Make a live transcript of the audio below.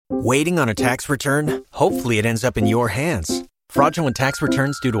Waiting on a tax return? Hopefully it ends up in your hands. Fraudulent tax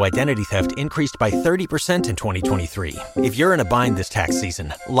returns due to identity theft increased by 30% in 2023. If you're in a bind this tax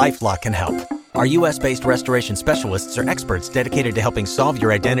season, LifeLock can help. Our U.S.-based restoration specialists are experts dedicated to helping solve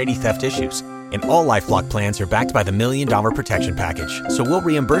your identity theft issues. And all LifeLock plans are backed by the $1 Million Protection Package. So we'll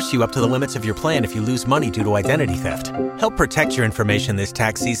reimburse you up to the limits of your plan if you lose money due to identity theft. Help protect your information this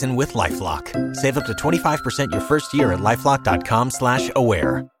tax season with LifeLock. Save up to 25% your first year at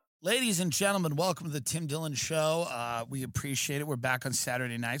LifeLock.com/aware. Ladies and gentlemen, welcome to the Tim Dillon Show. We appreciate it. We're back on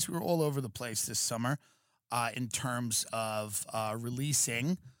Saturday nights. We were all over the place this summer in terms of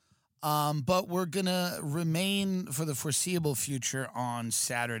releasing. But we're going to remain for the foreseeable future on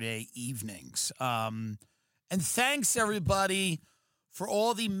Saturday evenings. And thanks, everybody, for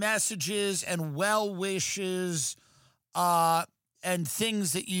all the messages and well wishes and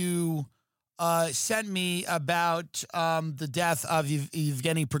things that you sent me about the death of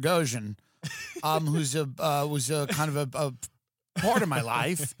Yevgeny Prigozhin, who's was a kind of a part of my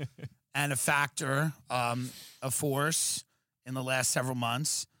life and a factor, a force in the last several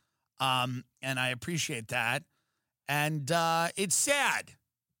months. And I appreciate that. And it's sad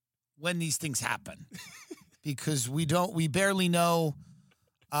when these things happen because we barely know.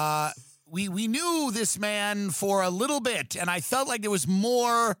 We knew this man for a little bit, and I felt like there was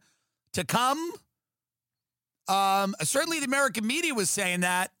more to come. Certainly the American media was saying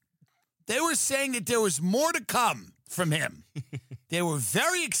that. They were saying that there was more to come from him. They were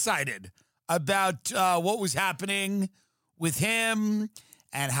very excited about what was happening with him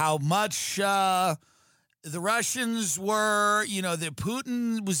and how much the Russians were, that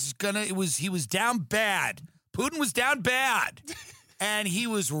Putin was he was down bad. Putin was down bad. And he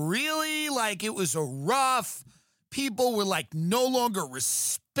was really it was a rough. People were no longer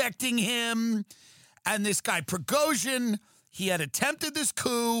respecting him. And this guy, Prigozhin, he had attempted this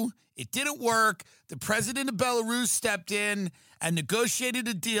coup. It didn't work. The president of Belarus stepped in and negotiated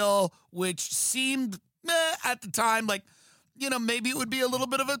a deal, which seemed at the time maybe it would be a little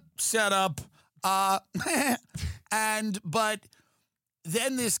bit of a setup. But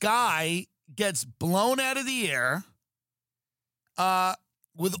then this guy gets blown out of the air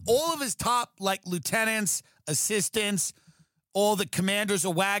with all of his top lieutenants, assistants, all the commanders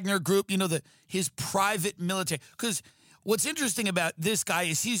of Wagner Group, his private military. Because what's interesting about this guy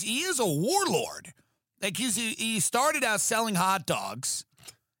is he is a warlord. He started out selling hot dogs,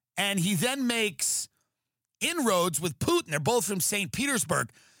 and he then makes inroads with Putin. They're both from St.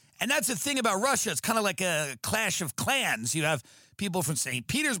 Petersburg. And that's the thing about Russia. It's kind of like a clash of clans. You have people from St.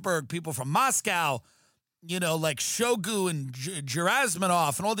 Petersburg, people from Moscow, like Shogu and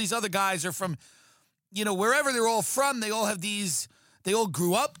Gerasimov, and all these other guys are from, wherever they're all from. They all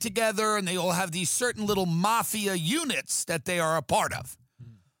grew up together, and they all have these certain little mafia units that they are a part of.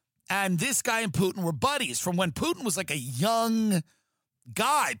 And this guy and Putin were buddies from when Putin was a young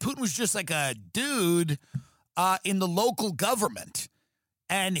guy. Putin was just a dude in the local government.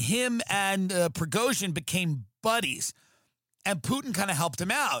 And him and Prigozhin became buddies. And Putin kind of helped him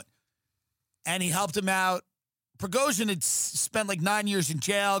out. And he helped him out. Prigozhin had spent 9 years in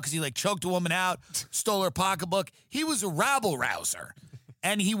jail because he choked a woman out, stole her pocketbook. He was a rabble rouser.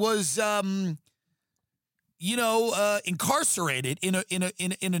 And he was, incarcerated in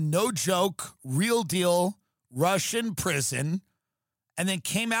a no joke, real deal Russian prison. And then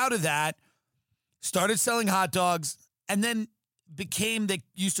came out of that, started selling hot dogs, and then they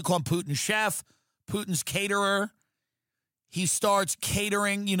used to call him Putin's chef, Putin's caterer. He starts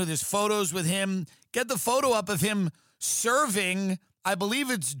catering. There's photos with him. Get the photo up of him serving, I believe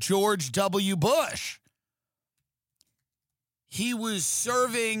it's George W. Bush. He was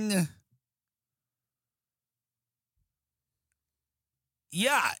serving.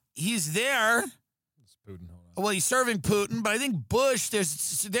 Yeah, he's there. It's Putin. Hold on. Well, he's serving Putin, but I think Bush,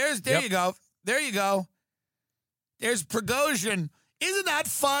 there you go. There you go. There's Prigozhin. Isn't that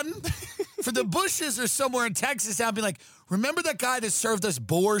fun? For the Bushes or somewhere in Texas, I'll be remember that guy that served us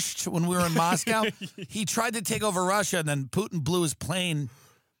borscht when we were in Moscow? He tried to take over Russia, and then Putin blew his plane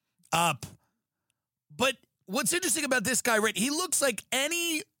up. But what's interesting about this guy, right? He looks like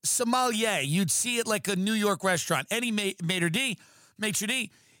any sommelier. You'd see it a New York restaurant. Any maitre d'.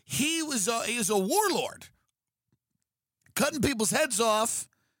 He was a warlord, cutting people's heads off.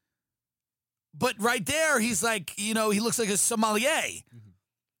 But right there, he's he looks like a sommelier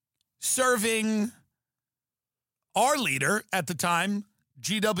serving our leader at the time,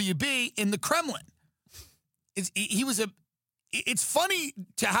 GWB, in the Kremlin. It's funny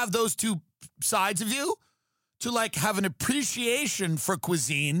to have those two sides of you, to have an appreciation for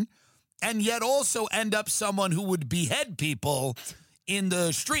cuisine and yet also end up someone who would behead people in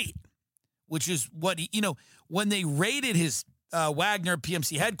the street, which is what, when they raided his Wagner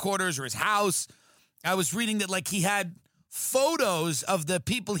PMC headquarters or his house, I was reading that like he had photos of the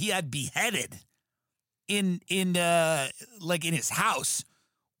people he had beheaded in his house.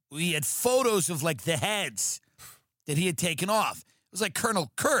 He had photos of like the heads that he had taken off. It was like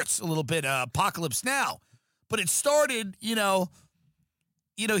Colonel Kurtz, a little bit Apocalypse Now. But it started, he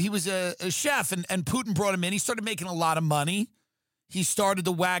was a chef and Putin brought him in. He started making a lot of money. He started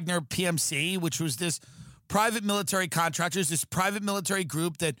the Wagner PMC, which was this private military contractors, this private military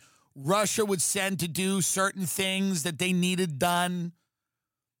group that Russia would send to do certain things that they needed done.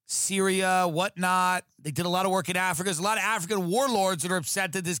 Syria, whatnot. They did a lot of work in Africa. There's a lot of African warlords that are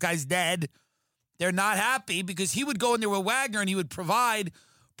upset that this guy's dead. They're not happy because he would go in there with Wagner and he would provide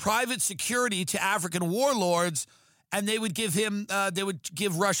private security to African warlords, and they would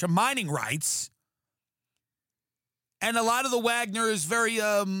give Russia mining rights. And a lot of the Wagner is very,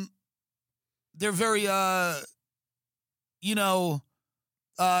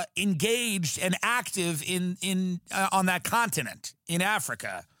 engaged and active in on that continent in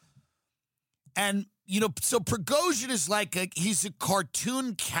Africa. And, so Prigozhin is he's a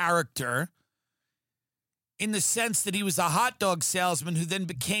cartoon character in the sense that he was a hot dog salesman who then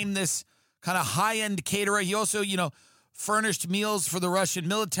became this kind of high-end caterer. He also, furnished meals for the Russian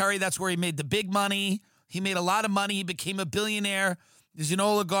military. That's where he made the big money. He made a lot of money. He became a billionaire. He's an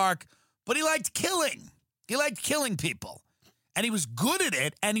oligarch. But he liked killing. He liked killing people. And he was good at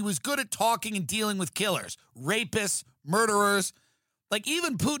it, and he was good at talking and dealing with killers, rapists, murderers. Like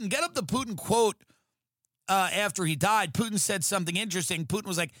even Putin, get up the Putin quote after he died. Putin said something interesting. Putin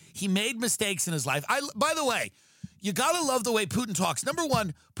was like, he made mistakes in his life. By the way, you got to love the way Putin talks. Number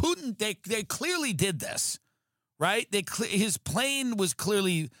one, Putin, they clearly did this, right? His plane was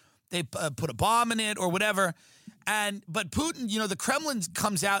clearly, they put a bomb in it or whatever. But Putin, the Kremlin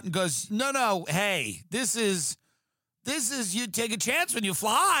comes out and goes, no, hey, this is you take a chance when you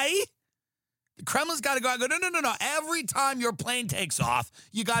fly. The Kremlin's got to go out and go, no. Every time your plane takes off,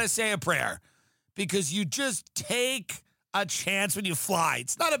 you got to say a prayer because you just take a chance when you fly.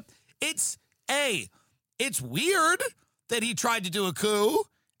 It's weird that he tried to do a coup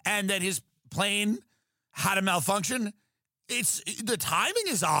and that his plane had a malfunction. The timing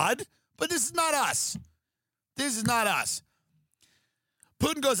is odd, but this is not us. This is not us.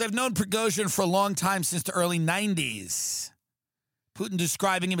 Putin goes, I've known Prigozhin for a long time, since the early 90s. Putin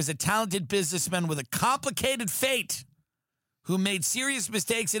describing him as a talented businessman with a complicated fate who made serious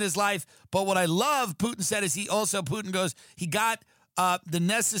mistakes in his life. But what I love, Putin said, is Putin goes, he got the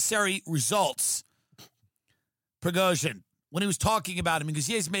necessary results. Prigozhin, when he was talking about him, because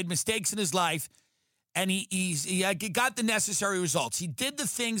he has made mistakes in his life, and he got the necessary results. He did the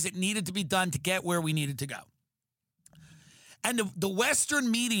things that needed to be done to get where we needed to go. And the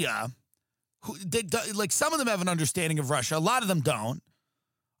Western media, some of them have an understanding of Russia. A lot of them don't.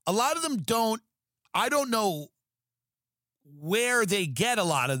 I don't know where they get a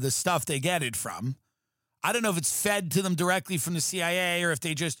lot of the stuff they get it from. I don't know if it's fed to them directly from the CIA or if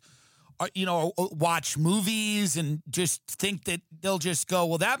they just, watch movies and just think that they'll just go,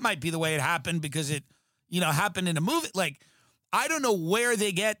 well, that might be the way it happened because it, happened in a movie. I don't know where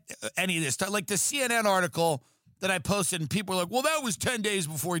they get any of this stuff. Like the CNN article that I posted and people were like, well, that was 10 days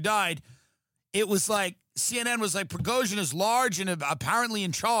before he died. It was like, CNN was like, Prigozhin is large and apparently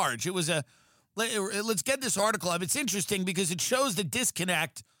in charge. It was let's get this article up. It's interesting because it shows the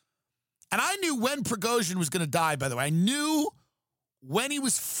disconnect. And I knew when Prigozhin was going to die, by the way. I knew when he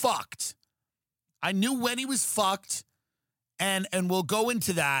was fucked. And we'll go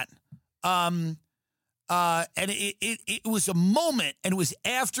into that. And it was a moment, and it was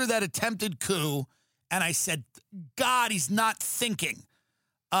after that attempted coup, and I said, God, he's not thinking.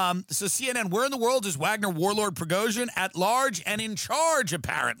 So CNN, where in the world is Wagner warlord Prigozhin? At large and in charge,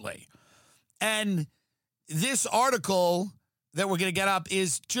 apparently. And this article that we're going to get up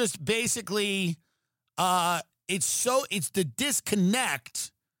is just basically, it's the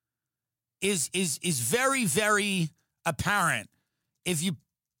disconnect is very, very apparent. If you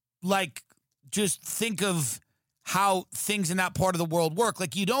just think of how things in that part of the world work,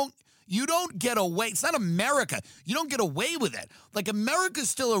 you don't get away. It's not America. You don't get away with it. America's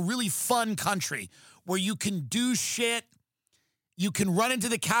still a really fun country where you can do shit. You can run into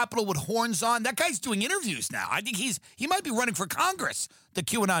the Capitol with horns on. That guy's doing interviews now. I think he might be running for Congress, the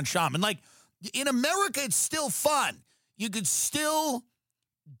QAnon shaman. In America, it's still fun. You could still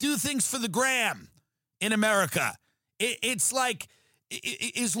do things for the gram in America. It's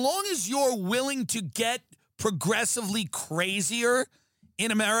as long as you're willing to get progressively crazier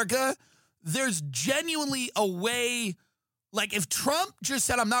in America, there's genuinely a way Like, if Trump just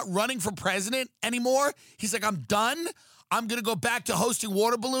said, I'm not running for president anymore, he's like, I'm done. I'm going to go back to hosting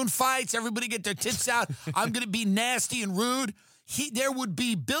water balloon fights. Everybody get their tits out. I'm going to be nasty and rude. There would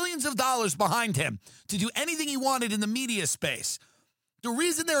be billions of dollars behind him to do anything he wanted in the media space. The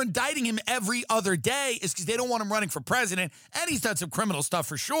reason they're indicting him every other day is because they don't want him running for president, and he's done some criminal stuff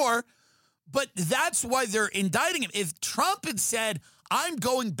for sure, but that's why they're indicting him. If Trump had said, I'm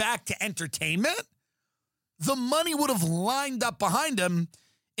going back to entertainment, the money would have lined up behind him.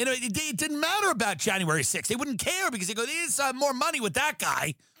 You know, it didn't matter about January 6th. They wouldn't care because they go, there's more money with that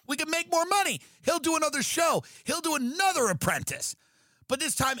guy. We can make more money. He'll do another show. He'll do another Apprentice. But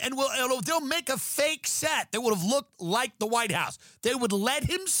this time, and they'll make a fake set that would have looked like the White House. They would let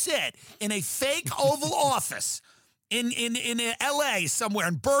him sit in a fake Oval Office in L.A. somewhere,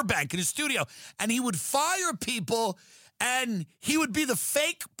 in Burbank, in his studio, and he would fire people, and he would be the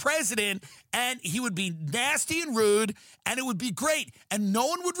fake president, and he would be nasty and rude, and it would be great. And no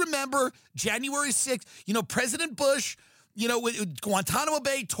one would remember January 6th. You know, President Bush, you know, with Guantanamo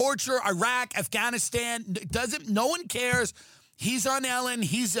Bay, torture, Iraq, Afghanistan, no one cares. He's on Ellen.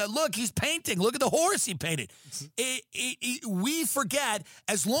 He's painting. Look at the horse he painted. We forget,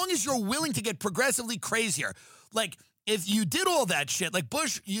 as long as you're willing to get progressively crazier. Like, if you did all that shit, like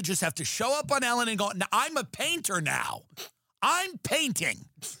Bush, you just have to show up on Ellen and go, I'm a painter now. I'm painting.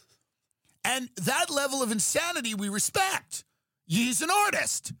 And that level of insanity we respect. He's an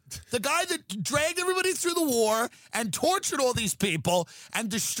artist. The guy that dragged everybody through the war and tortured all these people and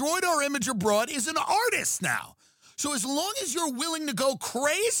destroyed our image abroad is an artist now. So as long as you're willing to go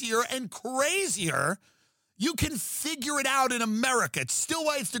crazier and crazier, you can figure it out in America. It's still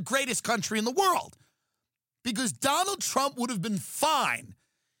why it's the greatest country in the world. Because Donald Trump would have been fine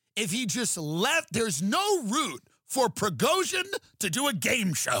if he just left. There's no route for Prigozhin to do a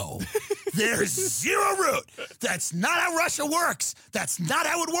game show. There's zero route. That's not how Russia works. That's not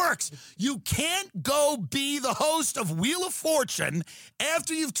how it works. You can't go be the host of Wheel of Fortune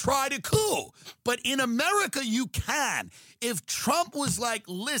after you've tried a coup. But in America, you can. If Trump was like,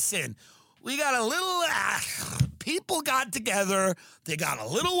 listen, we got a little, people got together, they got a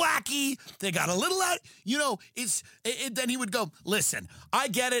little wacky, they got a little, then he would go, listen, I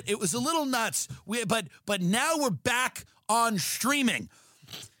get it, it was a little nuts, but now we're back on streaming.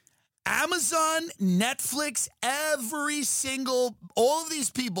 Amazon, Netflix, all of these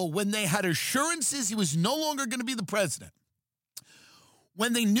people, when they had assurances he was no longer going to be the president,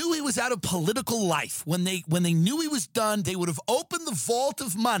 when they knew he was out of political life, when they knew he was done, they would have opened the vault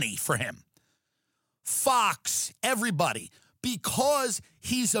of money for him. Fox, everybody, because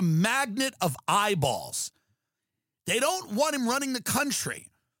he's a magnet of eyeballs. They don't want him running the country.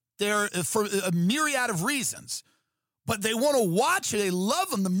 They're for a myriad of reasons. But they want to watch it. They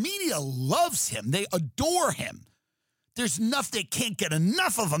love him. The media loves him. They adore him. There's enough. They can't get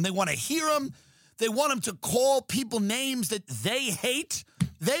enough of him. They want to hear him. They want him to call people names that they hate.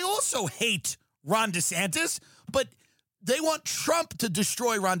 They also hate Ron DeSantis, but they want Trump to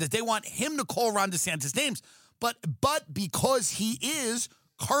destroy Ron DeSantis. They want him to call Ron DeSantis names. But because he is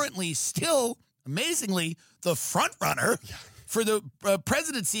currently still, amazingly, the front runner for the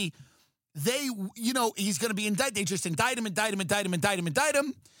presidency, he's going to be indicted. They just indict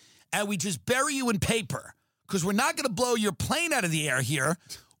him, and we just bury you in paper because we're not going to blow your plane out of the air here.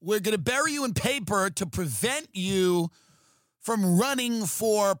 We're going to bury you in paper to prevent you from running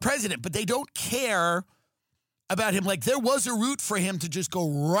for president. But they don't care about him. Like, there was a route for him to just go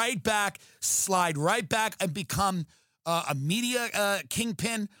right back, slide right back, and become a media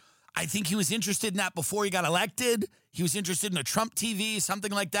kingpin. I think he was interested in that before he got elected. He was interested in a Trump TV,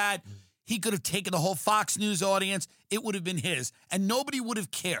 something like that. He could have taken the whole Fox News audience. It would have been his, and nobody would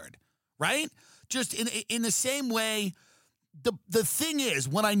have cared, right? Just in the same way, the thing is,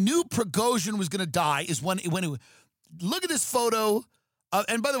 when I knew Prigozhin was going to die is when look at this photo.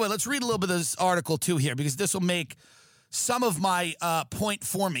 And by the way, let's read a little bit of this article, too, here, because this will make some of my point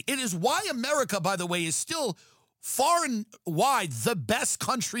for me. It is why America, by the way, is still far and wide the best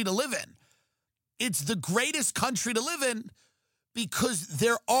country to live in. It's the greatest country to live in because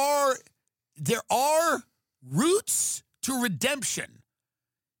there are roots to redemption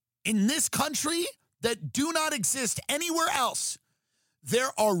in this country that do not exist anywhere else.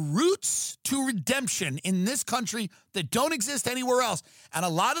 There are roots to redemption in this country that don't exist anywhere else. And a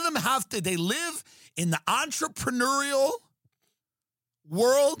lot of them they live in the entrepreneurial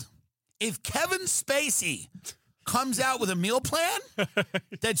world. If Kevin Spacey comes out with a meal plan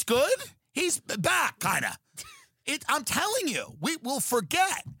that's good, he's back, kind of. I'm telling you, we will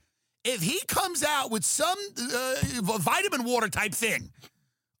forget. If he comes out with some vitamin water type thing,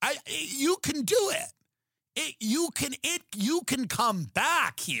 you can do it. You can come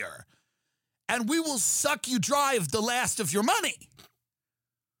back here, and we will suck you dry of the last of your money.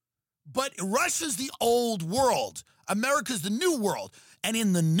 But Russia's the old world. America's the new world. And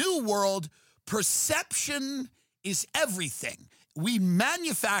in the new world, perception is everything. We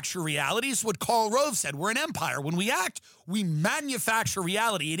manufacture reality. It's what Karl Rove said. We're an empire. When we act, we manufacture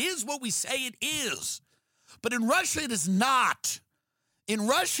reality. It is what we say it is. But in Russia, it is not. In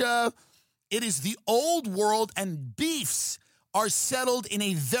Russia, it is the old world, and beefs are settled in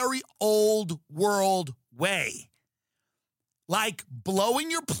a very old world way. Like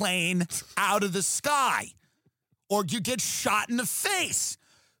blowing your plane out of the sky, or you get shot in the face.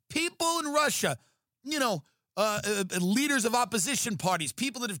 People in Russia, leaders of opposition parties,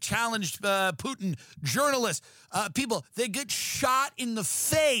 people that have challenged Putin, journalists, people, they get shot in the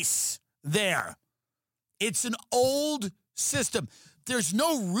face there. It's an old system. There's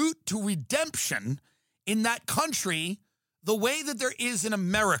no route to redemption in that country the way that there is in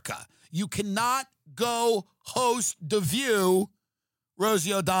America. You cannot go host The View,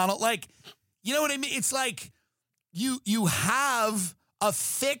 Rosie O'Donnell. Like, you know what I mean? It's like you have a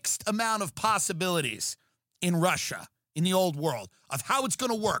fixed amount of possibilities in Russia, in the old world, of how it's going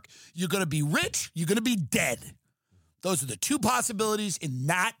to work. You're going to be rich, you're going to be dead. Those are the two possibilities in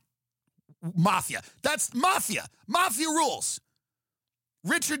that mafia. That's mafia. Mafia rules.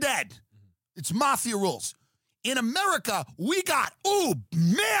 Rich or dead. It's mafia rules. In America, we got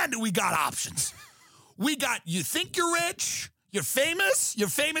options. We got, you think you're rich, you're famous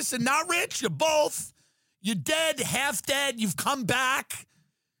and not rich, you're both. You're dead, half dead, you've come back.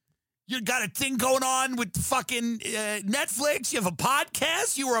 You got a thing going on with fucking Netflix, you have a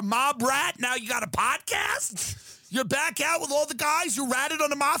podcast, you were a mob rat, now you got a podcast. You're back out with all the guys who ratted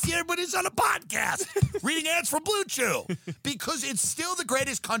on the mafia, everybody's on a podcast, reading ads for Blue Chew, because it's still the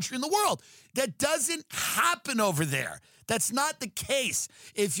greatest country in the world. That doesn't happen over there. That's not the case.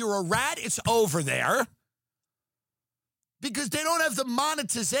 If you're a rat, it's over there. Because they don't have the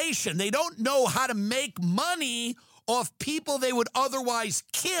monetization. They don't know how to make money off people they would otherwise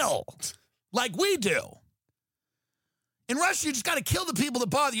kill, like we do. In Russia, you just got to kill the people that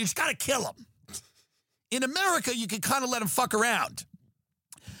bother you. You just got to kill them. In America, you can kind of let them fuck around.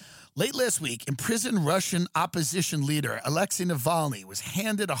 Late last week, imprisoned Russian opposition leader Alexei Navalny was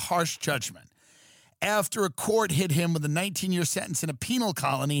handed a harsh judgment. After a court hit him with a 19-year sentence in a penal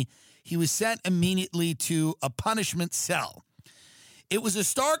colony, he was sent immediately to a punishment cell. It was a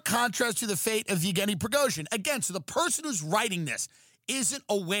stark contrast to the fate of Yevgeny Prigozhin. Again, so the person who's writing this isn't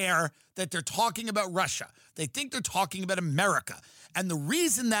aware that they're talking about Russia. They think they're talking about America. And the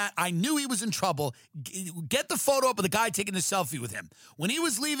reason that I knew he was in trouble, get the photo up of the guy taking the selfie with him. When he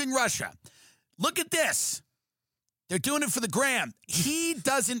was leaving Russia, look at this. They're doing it for the gram. He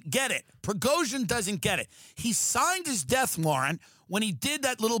doesn't get it. Prigozhin doesn't get it. He signed his death warrant when he did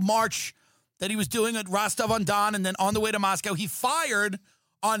that little march that he was doing at Rostov-on-Don, and then on the way to Moscow, he fired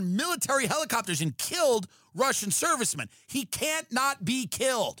on military helicopters and killed Russian servicemen. He can't not be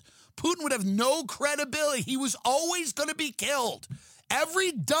killed. Putin would have no credibility. He was always going to be killed.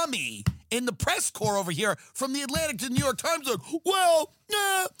 Every dummy in the press corps over here, from the Atlantic to the New York Times, like, well,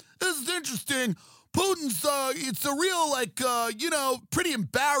 this is interesting. Putin's, it's a real, pretty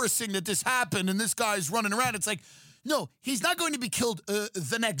embarrassing that this happened and this guy's running around. It's like, no, he's not going to be killed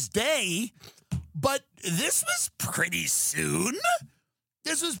the next day, but this was pretty soon.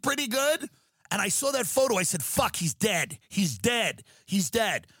 This was pretty good. And I saw that photo. I said, fuck, he's dead. He's dead. He's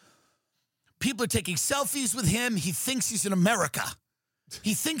dead. People are taking selfies with him. He thinks he's in America.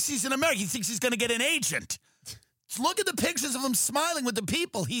 He thinks he's in America. He thinks he's going to get an agent. Look at the pictures of him smiling with the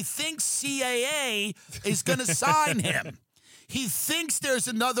people. He thinks CAA is going to sign him. He thinks there's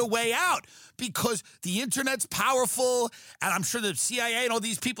another way out because the internet's powerful, and I'm sure the CIA and all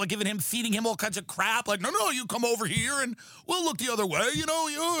these people are feeding him all kinds of crap. Like, no, you come over here and we'll look the other way. You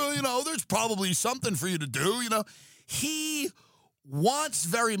know, there's probably something for you to do. He wants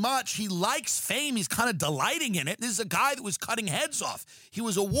very much. He likes fame. He's kind of delighting in it. This is a guy that was cutting heads off. He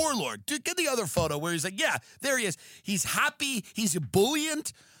was a warlord. Dude, get the other photo where he's like, yeah, there he is. He's happy. He's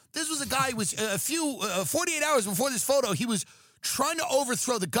ebullient. This was a guy who was 48 hours before this photo, he was trying to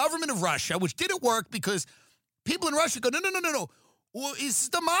overthrow the government of Russia, which didn't work because people in Russia go, no. Well, it's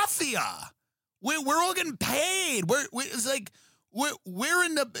the mafia. We're all getting paid. It's like, we're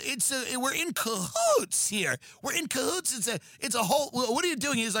in cahoots here. We're in cahoots. It's a whole. What are you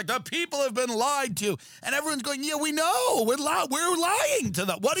doing? He's like, the people have been lied to, and everyone's going, yeah, we know. We're lying to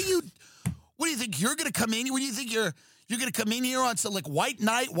them. What do you think you're going to come in? What do you think you're going to come in here on some like white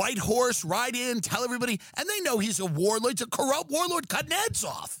knight, white horse, ride in, tell everybody, and they know he's a warlord. It's a corrupt warlord cutting heads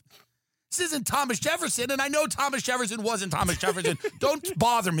off. This isn't Thomas Jefferson, and I know Thomas Jefferson wasn't Thomas Jefferson. Don't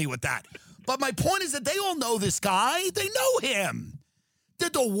bother me with that. But my point is that they all know this guy. They know him.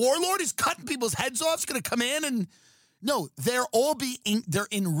 That the warlord is cutting people's heads off is going to come in and... No, they're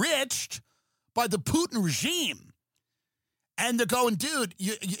enriched by the Putin regime. And they're going, dude,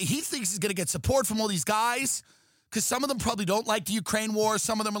 he thinks he's going to get support from all these guys because some of them probably don't like the Ukraine war.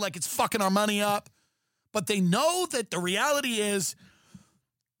 Some of them are like, it's fucking our money up. But they know that the reality is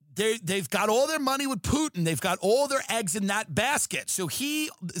they've got all their money with Putin. They've got all their eggs in that basket. So he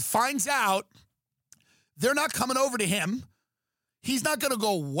finds out they're not coming over to him. He's not going to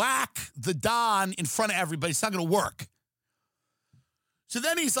go whack the Don in front of everybody. It's not going to work. So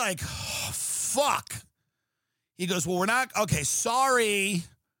then he's like, oh, fuck. He goes, well, we're not, okay, sorry.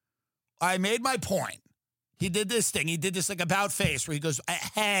 I made my point. He did this thing. He did this like about face where he goes,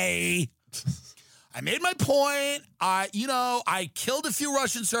 hey, I made my point. I killed a few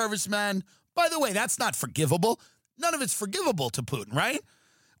Russian servicemen. By the way, that's not forgivable. None of it's forgivable to Putin, right?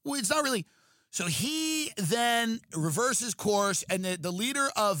 Well, it's not really. So he then reverses course, and the leader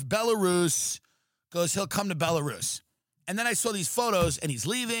of Belarus goes, he'll come to Belarus. And then I saw these photos, and he's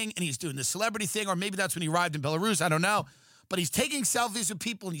leaving, and he's doing the celebrity thing, or maybe that's when he arrived in Belarus. I don't know. But he's taking selfies with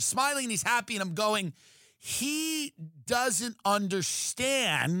people, and he's smiling, and he's happy, and I'm going, he doesn't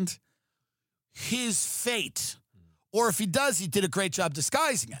understand his fate. Or if he does, he did a great job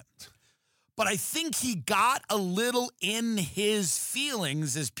disguising it. But I think he got a little in his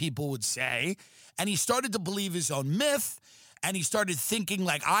feelings, as people would say, and he started to believe his own myth, and he started thinking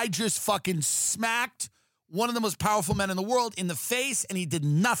like, I just fucking smacked one of the most powerful men in the world in the face, and he did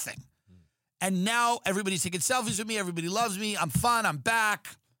nothing. And now everybody's taking selfies with me. Everybody loves me. I'm fun. I'm back.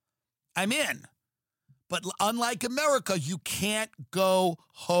 I'm in. But unlike America, you can't go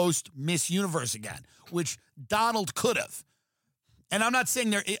host Miss Universe again, which Donald could have. And I'm not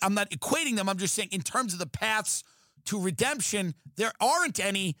saying I'm not equating them. I'm just saying in terms of the paths to redemption, there aren't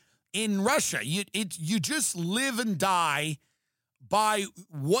any in Russia. You just live and die by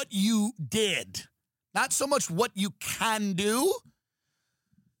what you did, not so much what you can do.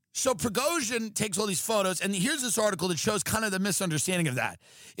 So Prigozhin takes all these photos, and here's this article that shows kind of the misunderstanding of that.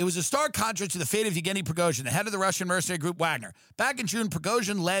 It was a stark contrast to the fate of Yevgeny Prigozhin, the head of the Russian mercenary group Wagner. Back in June,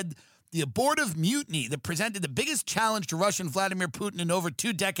 Prigozhin led the abortive mutiny that presented the biggest challenge to Russian Vladimir Putin in over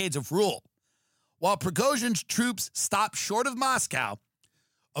 2 decades of rule. While Prigozhin's troops stopped short of Moscow,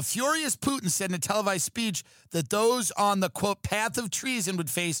 a furious Putin said in a televised speech that those on the, quote, path of treason would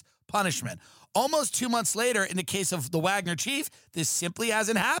face punishment. Almost 2 months later, in the case of the Wagner chief, this simply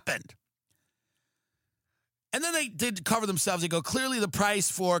hasn't happened. And then they did cover themselves. They go, clearly the price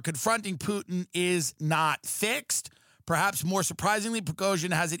for confronting Putin is not fixed. Perhaps more surprisingly,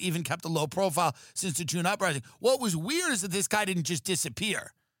 Prigozhin hasn't even kept a low profile since the June uprising. What was weird is that this guy didn't just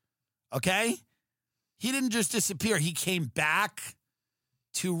disappear, okay? He didn't just disappear. He came back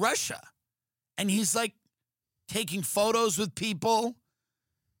to Russia, and he's, like, taking photos with people.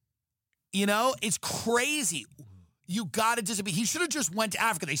 You know, it's crazy. You got to disappear. He should have just went to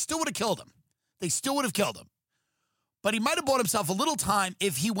Africa. They still would have killed him. They still would have killed him. But he might have bought himself a little time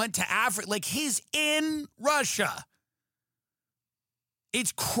if he went to Africa. Like, he's in Russia.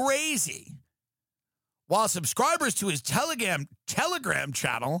 It's crazy. While subscribers to his Telegram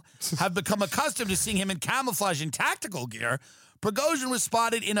channel have become accustomed to seeing him in camouflage and tactical gear, Prigozhin was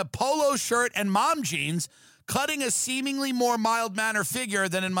spotted in a polo shirt and mom jeans, cutting a seemingly more mild-mannered figure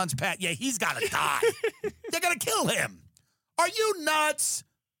than in months past. Yeah, he's got to die. They're going to kill him. Are you nuts?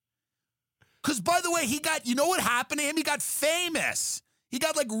 Because, by the way, you know what happened to him? He got famous. He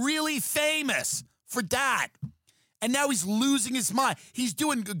got, like, really famous for that. And now he's losing his mind. He's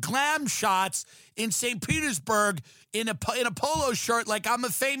doing glam shots in St. Petersburg in a polo shirt like, I'm a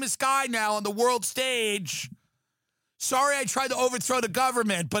famous guy now on the world stage. Sorry I tried to overthrow the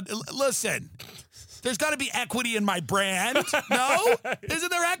government, but listen, there's got to be equity in my brand. No? Isn't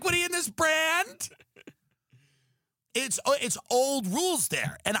there equity in this brand? It's old rules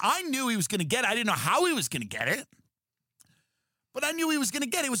there. And I knew he was going to get it. I didn't know how he was going to get it. But I knew he was going to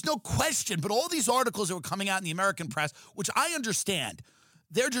get it. It was no question. But all these articles that were coming out in the American press, which I understand,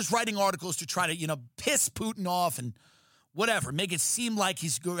 they're just writing articles to try to, piss Putin off and whatever, make it seem like he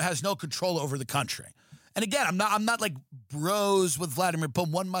has no control over the country. And again, I'm not like bros with Vladimir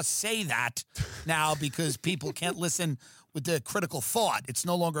Putin. One must say that now because people can't listen with the critical thought. It's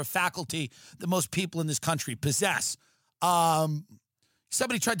no longer a faculty that most people in this country possess.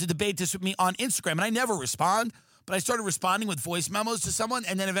 Somebody tried to debate this with me on Instagram, and I never respond. But I started responding with voice memos to someone,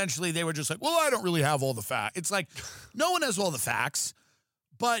 and then eventually they were just like, well, I don't really have all the facts. It's like, no one has all the facts,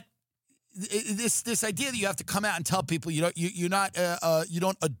 but this idea that you have to come out and tell people you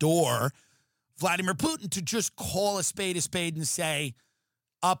don't adore Vladimir Putin, to just call a spade and say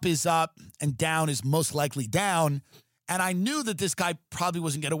up is up and down is most likely down. And I knew that this guy probably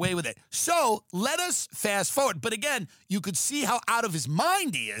wasn't get away with it. So let us fast forward. But again, you could see how out of his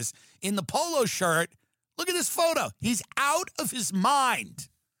mind he is in the polo shirt. Look at this photo. He's out of his mind.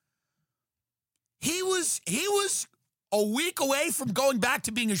 He was a week away from going back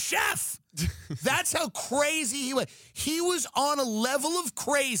to being a chef. That's how crazy he was. He was on a level of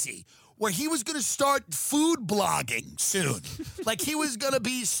crazy where he was going to start food blogging soon. Like he was going to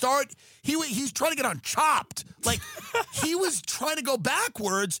he's trying to get on Chopped. Like he was trying to go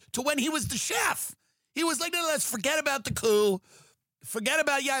backwards to when he was the chef. He was like, no, let's forget about the coup. Forget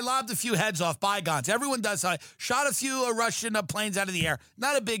about, I lobbed a few heads off, bygones. Everyone does. I shot a few Russian planes out of the air.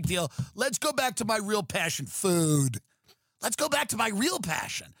 Not a big deal. Let's go back to my real passion, food. Let's go back to my real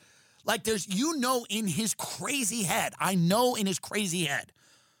passion. Like there's, in his crazy head. I know in his crazy head.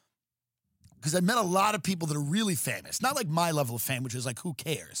 Because I met a lot of people that are really famous. Not like my level of fame, which is like, who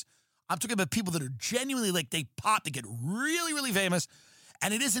cares? I'm talking about people that are genuinely like, they get really, really famous.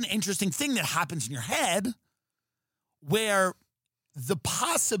 And it is an interesting thing that happens in your head where the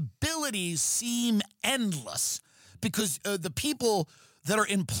possibilities seem endless because the people that are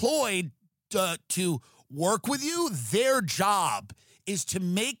employed to work with you, their job is to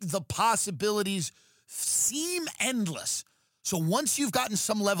make the possibilities seem endless. So once you've gotten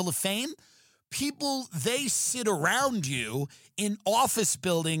some level of fame, people, they sit around you in office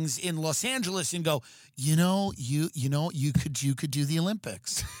buildings in Los Angeles and go, you could do the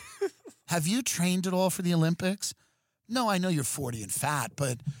Olympics. Have you trained at all for the Olympics? No, I know you're 40 and fat,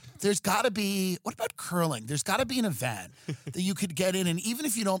 but there's got to be, what about curling? There's got to be an event that you could get in, and even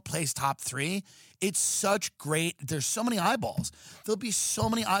if you don't place top 3, it's such great, there's so many eyeballs. There'll be so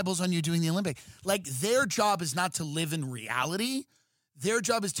many eyeballs on you doing the Olympic. Like, their job is not to live in reality. Their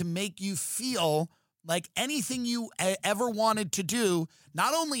job is to make you feel like anything you ever wanted to do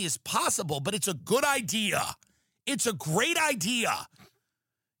not only is possible, but it's a good idea. It's a great idea.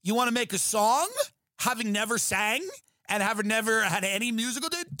 You want to make a song, having never sang, and having never had any musical,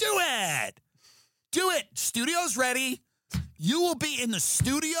 do it. Do it. Studio's ready. You will be in the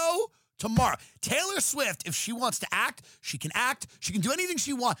studio tomorrow. Taylor Swift, if she wants to act. She can do anything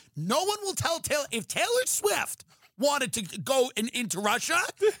she wants. No one will tell Taylor. If Taylor Swift wanted to go into Russia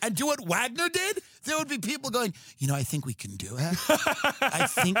and do what Wagner did, there would be people going, I think we can do it. I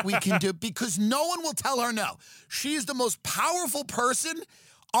think we can do it, because no one will tell her no. She is the most powerful person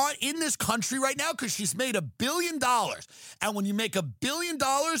in this country right now because she's made $1 billion. And when you make $1 billion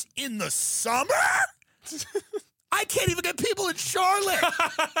in the summer, I can't even get people in Charlotte.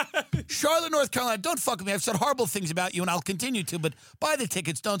 Charlotte, North Carolina. Don't fuck with me. I've said horrible things about you, and I'll continue to, but buy the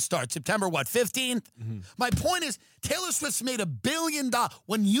tickets. Don't start. September, 15th? Mm-hmm. My point is, Taylor Swift's made $1 billion.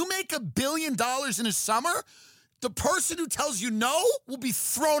 When you make $1 billion in a summer, the person who tells you no will be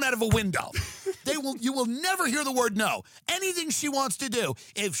thrown out of a window. You will never hear the word no. Anything she wants to do.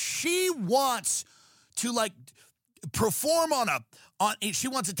 If she wants to perform she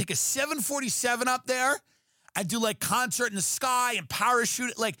wants to take a 747 up there and do concert in the sky and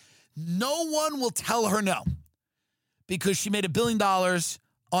parachute, no one will tell her no, because she made $1 billion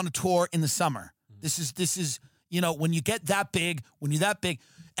on a tour in the summer. This is when you get that big,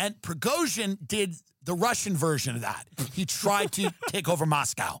 and Prigozhin did the Russian version of that. He tried to take over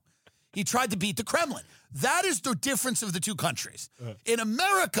Moscow. He tried to beat the Kremlin. That is the difference of the two countries. In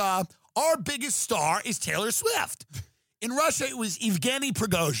America, our biggest star is Taylor Swift. In Russia, it was Evgeny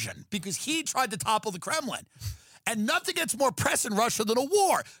Prigozhin, because he tried to topple the Kremlin. And nothing gets more press in Russia than a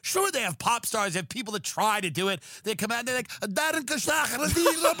war. Sure, they have pop stars, they have people that try to do it. They come out and they're like,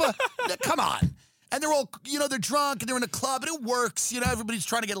 come on. And they're all, they're drunk and they're in a club and it works. Everybody's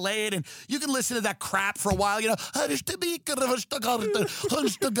trying to get laid, and you can listen to that crap for a while,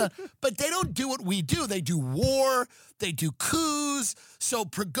 But they don't do what we do. They do war. They do coups. So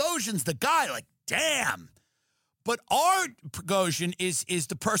Prigozhin's the guy, damn. But our Prigozhin is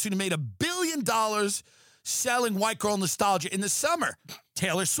the person who made $1 billion selling white girl nostalgia in the summer.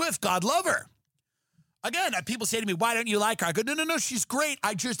 Taylor Swift, God love her. Again, people say to me, why don't you like her? I go, no, she's great.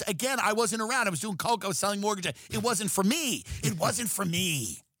 I wasn't around. I was doing coke. I was selling mortgages. It wasn't for me.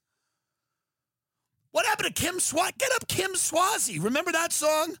 What happened to Kim Swazi? Get up Kim Swazi. Remember that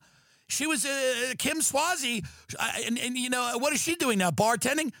song? She was Kim Swazi. And what is she doing now?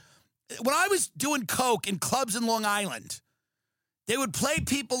 Bartending? When I was doing coke in clubs in Long Island, they would play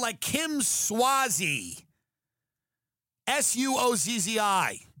people like Kim Swazi.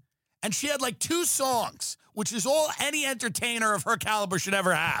 Suozzi. And she had 2 songs, which is all any entertainer of her caliber should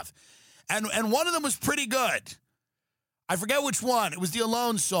ever have. And one of them was pretty good. I forget which one. It was the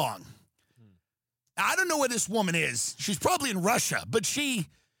Alone song. I don't know where this woman is. She's probably in Russia, but she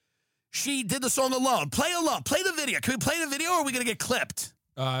did the song Alone. Play Alone. Play the video. Can we play the video or are we going to get clipped?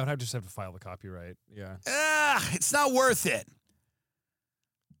 I would just have to file the copyright. Yeah. It's not worth it.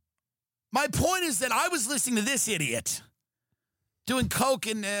 My point is that I was listening to this idiot doing coke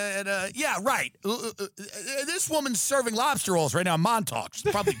and, yeah, right. This woman's serving lobster rolls right now in Montauk.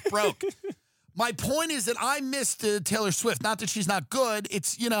 She's probably broke. My point is that I missed Taylor Swift. Not that she's not good.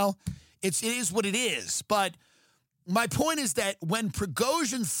 It's, it is what it is. But my point is that when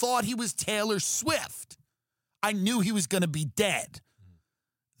Prigozhin thought he was Taylor Swift, I knew he was going to be dead.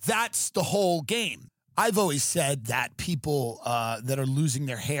 That's the whole game. I've always said that people that are losing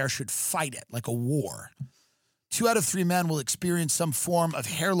their hair should fight it like a war. 2 out of 3 men will experience some form of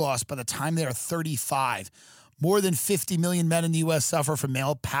hair loss by the time they are 35. More than 50 million men in the U.S. suffer from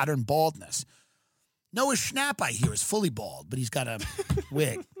male pattern baldness. Noah Schnapp, I hear, is fully bald, but he's got a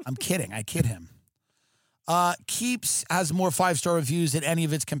wig. I'm kidding. I kid him. Keeps has more 5-star reviews than any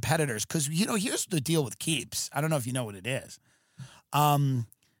of its competitors. Because, here's the deal with Keeps. I don't know if you know what it is.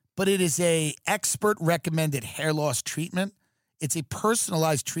 But it is a expert recommended hair loss treatment. It's a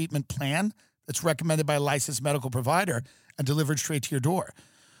personalized treatment plan that's recommended by a licensed medical provider and delivered straight to your door.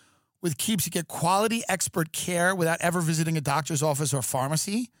 With Keeps, you get quality expert care without ever visiting a doctor's office or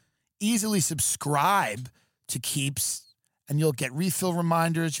pharmacy. Easily subscribe to Keeps, and you'll get refill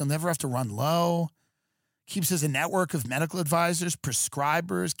reminders. You'll never have to run low. Keeps has a network of medical advisors,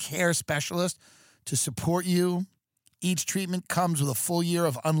 prescribers, care specialists to support you. Each treatment comes with a full year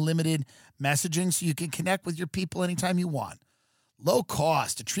of unlimited messaging so you can connect with your people anytime you want. Low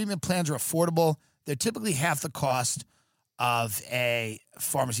cost. The treatment plans are affordable. They're typically half the cost of a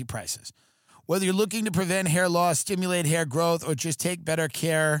pharmacy prices. Whether you're looking to prevent hair loss, stimulate hair growth, or just take better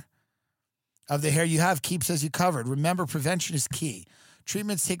care of the hair you have, Keeps has you covered. Remember, prevention is key.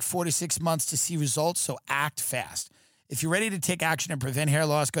 Treatments take 4 to 6 months to see results, so act fast. If you're ready to take action and prevent hair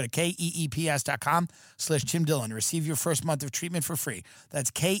loss, go to keeps.com/Tim Dillon. Receive your first month of treatment for free. That's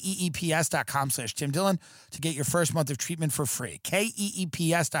keeps.com/Tim Dillon to get your first month of treatment for free.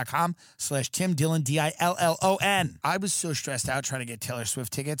 keeps.com/Tim Dillon, Dillon. I was so stressed out trying to get Taylor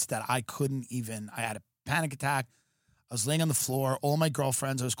Swift tickets that I had a panic attack. I was laying on the floor. All my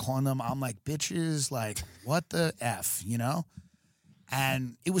girlfriends, I was calling them. I'm like, bitches, like, what the F,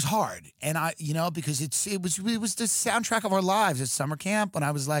 And it was hard. And because it was the soundtrack of our lives at summer camp. And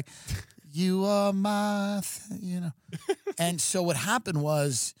I was like, you are my, And so what happened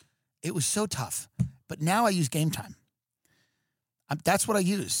was it was so tough. But now I use Game Time. That's what I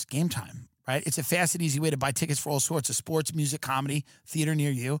use, Game Time, right? It's a fast and easy way to buy tickets for all sorts of sports, music, comedy, theater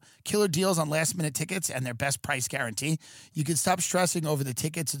near you. Killer deals on last-minute tickets and their best price guarantee. You can stop stressing over the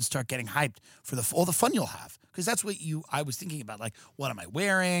tickets and start getting hyped for all the fun you'll have. Because that's what I was thinking about. Like, what am I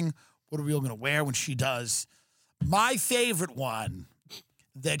wearing? What are we all going to wear when she does? My favorite one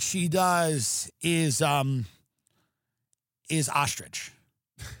that she does is Ostrich.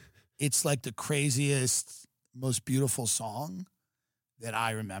 It's like the craziest, most beautiful song that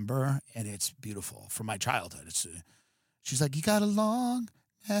I remember, and it's beautiful from my childhood. She's like, you got a long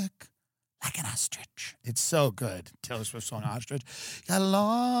neck like an ostrich. It's so good. Taylor Swift song, Ostrich. You got a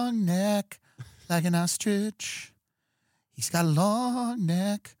long neck like an ostrich. He's got a long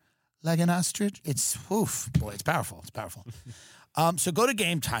neck like an ostrich. It's, boy, it's powerful. It's powerful. So go to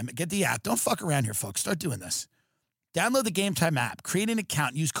Game Time. Get the app. Don't fuck around here, folks. Start doing this. Download the Game Time app. Create an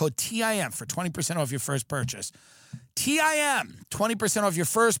account. Use code TIM for 20% off your first purchase. TIM, 20% off your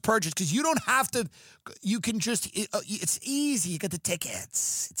first purchase, because you don't have to, you can just, it's easy. You get the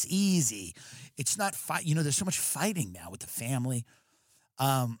tickets. It's easy. It's not fight. There's so much fighting now with the family.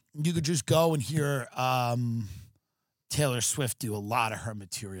 You could just go and hear Taylor Swift do a lot of her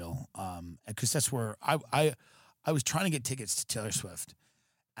material, because that's where I was trying to get tickets to Taylor Swift,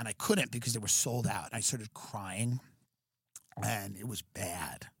 and I couldn't because they were sold out. I started crying, and it was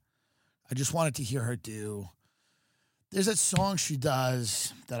bad. I just wanted to hear her do. There's that song she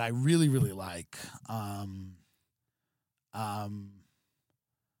does that I really, really like. I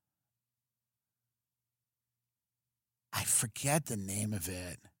forget the name of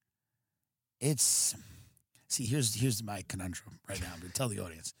it. Here's my conundrum right now. I'm going to tell the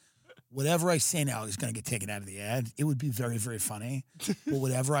audience. Whatever I say now is going to get taken out of the ad. It would be very, very funny. But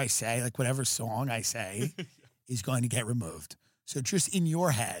whatever I say, like whatever song I say, is going to get removed. So just in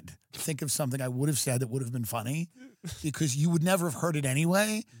your head, think of something I would have said that would have been funny, because you would never have heard it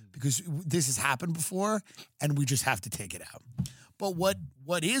anyway, because this has happened before, and we just have to take it out. But what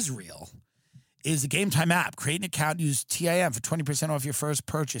is real is the Game Time app. Create an account, use TIM for 20% off your first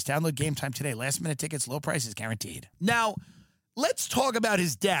purchase. Download Game Time today. Last minute tickets, low prices guaranteed. Now, let's talk about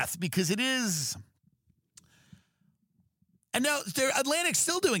his death because it is. And now Atlantic's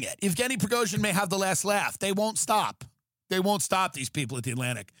still doing it. Evgeny Prigozhin may have the last laugh. They won't stop. They won't stop, these people at the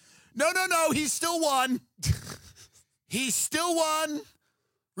Atlantic. No. He's still won. He's still won.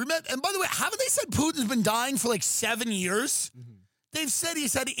 Remember, and by the way, haven't they said Putin's been dying for like 7 years? Mm-hmm. They've said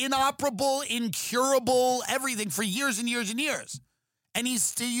he's had inoperable, incurable, everything for years and years and years. And you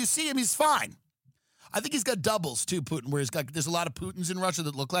see him, he's fine. I think he's got doubles too, Putin, where there's a lot of Putins in Russia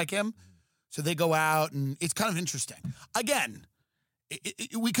that look like him. So they go out, and it's kind of interesting. Again,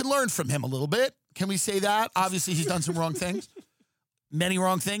 we can learn from him a little bit. Can we say that? Obviously, he's done some wrong things, many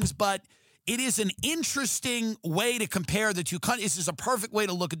wrong things, but it is an interesting way to compare the two countries. This is a perfect way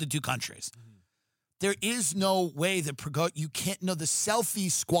to look at the two countries. Mm-hmm. There is no way that you can't know the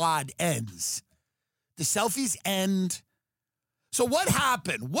selfie squad ends. The selfies end. So what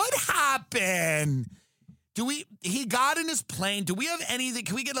happened? He got in his plane. Do we have anything?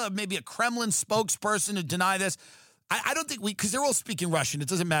 Can we get maybe a Kremlin spokesperson to deny this? I don't think because they're all speaking Russian. It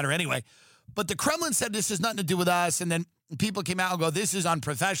doesn't matter anyway. But the Kremlin said this has nothing to do with us. And then people came out and go, this is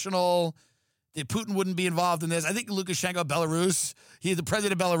unprofessional. That Putin wouldn't be involved in this. I think Lukashenko, Belarus, the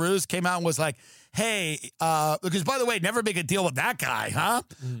president of Belarus, came out and was like, hey, because by the way, never make a deal with that guy, huh?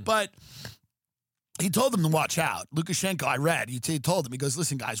 Mm. But he told them to watch out. Lukashenko, I read, he told them, he goes,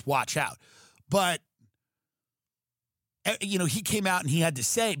 listen, guys, watch out. But he came out and he had to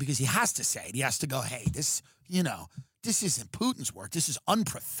say, because he has to say it, he has to go, hey, this isn't Putin's work. This is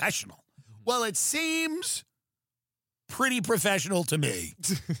unprofessional. Well, it seems pretty professional to me.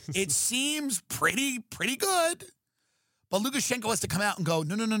 It seems pretty good. But Lukashenko has to come out and go,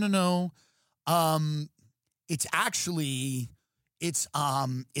 no. It's actually, it's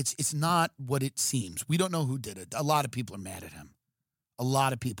not what it seems. We don't know who did it. A lot of people are mad at him. A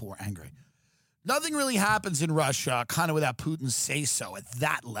lot of people were angry. Nothing really happens in Russia kind of without Putin's say-so at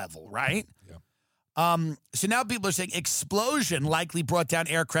that level, right? Yeah. So now people are saying explosion likely brought down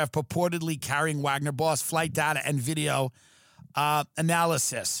aircraft purportedly carrying Wagner boss, flight data and video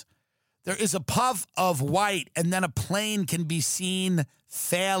analysis. There is a puff of white and then a plane can be seen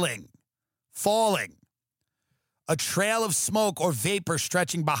falling. A trail of smoke or vapor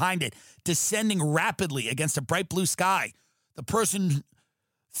stretching behind it, descending rapidly against a bright blue sky. The person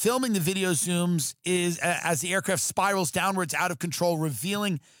filming the video zooms as the aircraft spirals downwards out of control,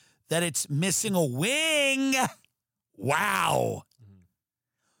 revealing that it's missing a wing. Wow.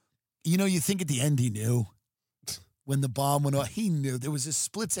 Mm-hmm. You think at the end he knew. When the bomb went off, he knew. There was a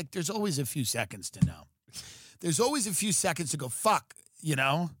split second. There's always a few seconds to know. There's always a few seconds to go, fuck,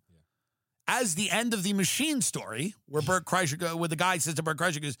 Yeah. As the end of the Machine story, where where the guy says to Bert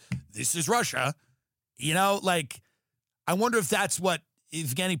Kreischer, goes, this is Russia. I wonder if that's what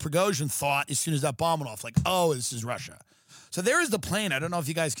Evgeny Prigozhin thought as soon as that bomb went off. Like, oh, this is Russia. So there is the plane. I don't know if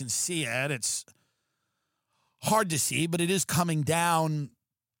you guys can see it. It's hard to see, but it is coming down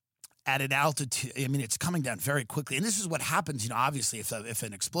at an altitude. I mean, it's coming down very quickly. And this is what happens, obviously, if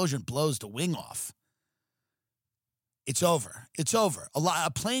an explosion blows the wing off, it's over. It's over.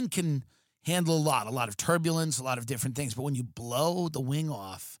 A plane can handle a lot of turbulence, a lot of different things. But when you blow the wing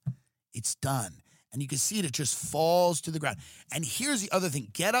off, it's done. And you can see it just falls to the ground. And here's the other thing.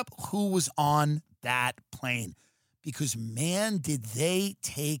 Get up who was on that plane. Because, man, did they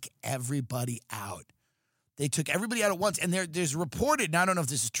take everybody out. They took everybody out at once. And there's reported, and I don't know if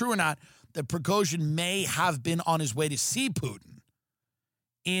this is true or not, that Prigozhin may have been on his way to see Putin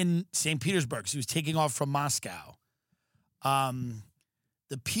in St. Petersburg. So he was taking off from Moscow.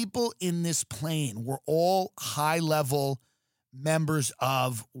 The people in this plane were all high-level members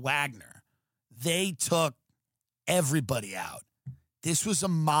of Wagner. They took everybody out. This was a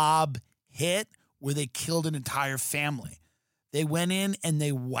mob hit where they killed an entire family. They went in and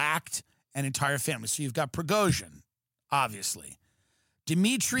they whacked an entire family. So you've got Prigozhin, obviously.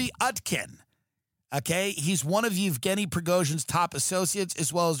 Dmitry Utkin, okay? He's one of Yevgeny Prigozhin's top associates,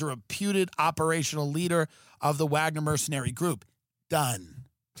 as well as a reputed operational leader of the Wagner mercenary group. Done.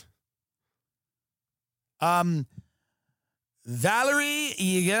 Valery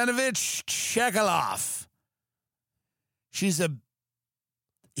Yegenovich Chekalov. He's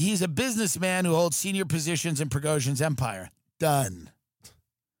a businessman who holds senior positions in Prigozhin's empire. Done.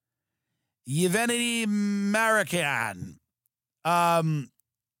 Yevgeny Marikan.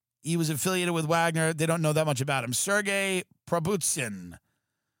 He was affiliated with Wagner. They don't know that much about him. Sergei Probutsin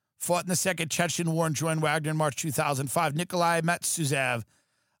fought in the Second Chechen War and joined Wagner in March 2005. Nikolai Metsuzev.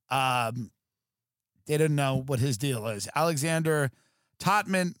 They didn't know what his deal is. Alexander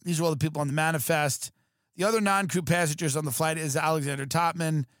Totman. These are all the people on the manifest. The other non-crew passengers on the flight is Alexander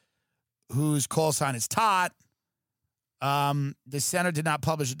Totman, whose call sign is Tot. The center did not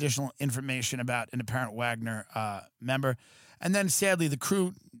publish additional information about an apparent Wagner member. And then, sadly, the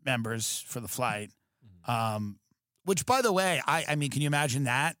crew members for the flight, which, by the way, I mean, can you imagine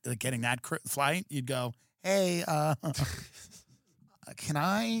that? Like getting that flight? You'd go, hey, can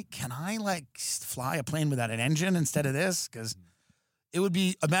I like fly a plane without an engine instead of this? Because it would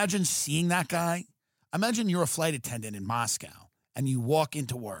be, imagine seeing that guy. Imagine you're a flight attendant in Moscow and you walk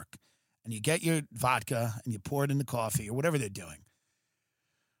into work and you get your vodka and you pour it in the coffee or whatever they're doing.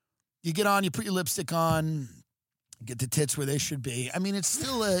 You get on, you put your lipstick on, get the tits where they should be. I mean, it's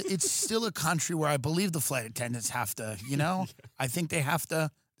still a country where I believe the flight attendants have to, I think they have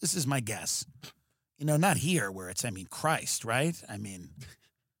to. This is my guess. Not here where it's, Christ, right? I mean,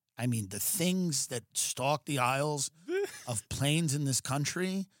 the things that stalk the aisles of planes in this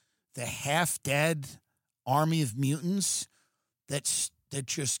country, the half-dead army of mutants that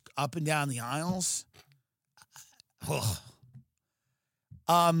just up and down the aisles.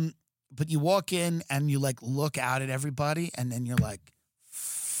 But you walk in and you look out at everybody and then you're like,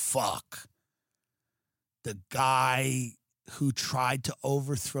 fuck. The guy who tried to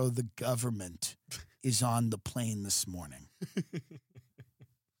overthrow the government is on the plane this morning.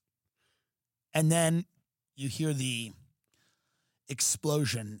 And then you hear the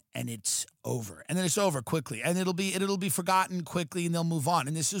explosion and it's over. And then it's over quickly. And it'll be forgotten quickly and they'll move on.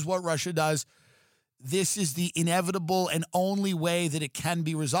 And this is what Russia does. This is the inevitable and only way that it can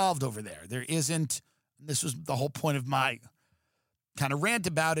be resolved over there. There isn't, this was the whole point of my kind of rant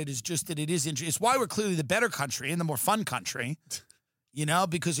about it, is just that it is interesting. It's why we're clearly the better country and the more fun country,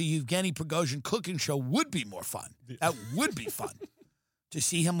 because a Yevgeny Prigozhin cooking show would be more fun. That would be fun. To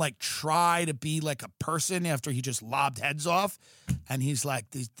see him try to be like a person after he just lobbed heads off. And he's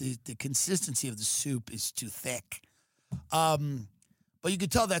like, the consistency of the soup is too thick. But you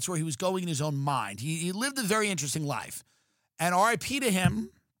could tell that's where he was going in his own mind. He lived a very interesting life. And R.I.P. to him.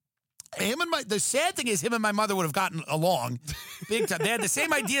 The sad thing is him and my mother would have gotten along big time. They had the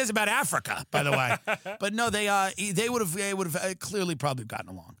same ideas about Africa, by the way. But no, they would have clearly probably gotten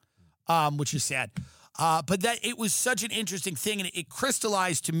along, which is sad. But that it was such an interesting thing, and it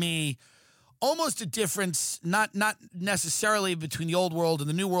crystallized to me almost a difference, not necessarily between the old world and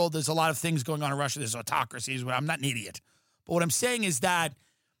the new world. There's a lot of things going on in Russia. There's autocracies. I'm not an idiot. But what I'm saying is that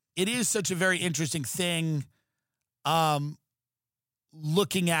it is such a very interesting thing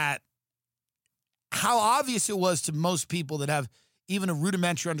looking at how obvious it was to most people that have even a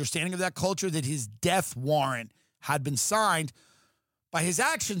rudimentary understanding of that culture that his death warrant had been signed by his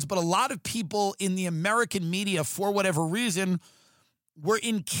actions. But a lot of people in the American media, for whatever reason, were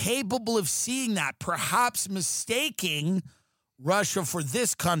incapable of seeing that, perhaps mistaking Russia for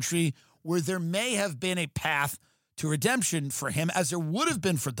this country where there may have been a path to redemption for him, as there would have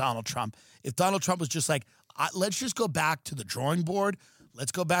been for Donald Trump. If Donald Trump was just like, let's just go back to the drawing board.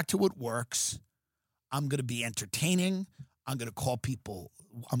 Let's go back to what works. I'm going to be entertaining. I'm going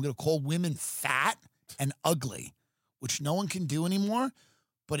to call women fat and ugly, which no one can do anymore,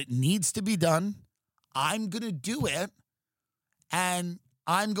 but it needs to be done. I'm going to do it, and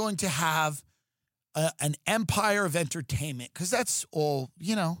I'm going to have an empire of entertainment, because that's all,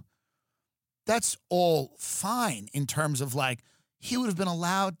 that's all fine in terms of he would have been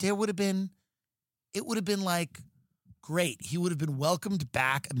allowed, it would have been great. He would have been welcomed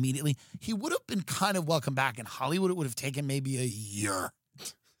back immediately. He would have been kind of welcomed back in Hollywood. It would have taken maybe a year.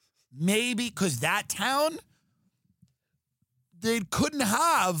 Maybe, because that town, they couldn't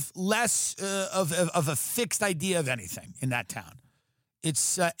have less of a fixed idea of anything in that town.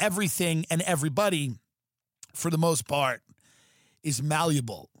 It's everything and everybody, for the most part, is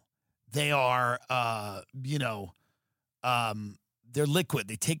malleable. They are, they're liquid.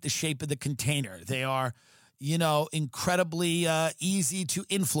 They take the shape of the container. They are, incredibly easy to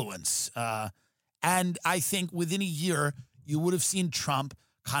influence. And I think within a year, you would have seen Trump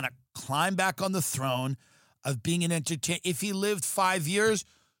kind of climb back on the throne of being an entertainer. If he lived 5 years,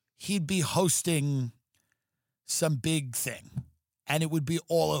 he'd be hosting some big thing, and it would be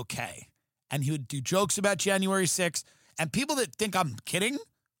all okay. And he would do jokes about January 6th. And people that think I'm kidding,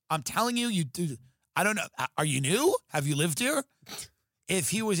 I'm telling you, you do. I don't know. Are you new? Have you lived here? If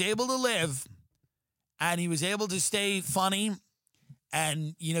he was able to live and he was able to stay funny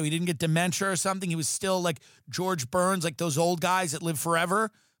and, he didn't get dementia or something, he was still like George Burns, like those old guys that live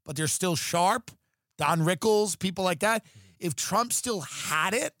forever, but they're still sharp. Don Rickles, people like that. If Trump still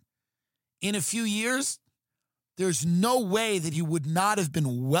had it in a few years, there's no way that he would not have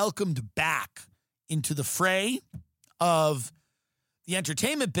been welcomed back into the fray of the the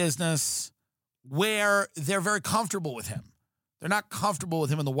entertainment business where they're very comfortable with him. They're not comfortable with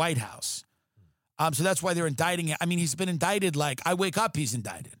him in the White House. So that's why they're indicting him. I mean, he's been indicted like I wake up, he's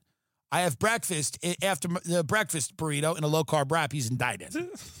indicted. I have breakfast after the breakfast burrito in a low-carb wrap, he's indicted.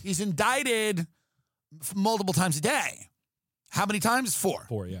 He's indicted multiple times a day. How many times? 4.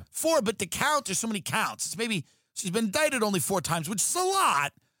 4, yeah. 4, but the count, there's so many counts. It's maybe she's been indicted only 4 times, which is a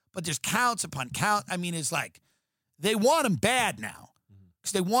lot, but there's counts upon count. I mean, it's like they want him bad now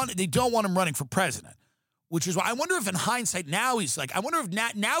because they don't want him running for president, which is why I wonder if in hindsight now he's like, I wonder if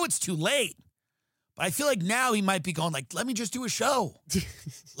now it's too late. But I feel like now he might be going like, let me just do a show.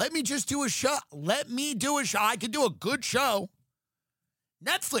 Let me just do a show. Let me do a show. I could do a good show.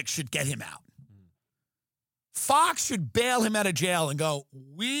 Netflix should get him out. Fox should bail him out of jail and go,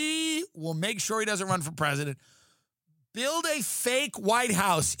 we will make sure he doesn't run for president. Build a fake White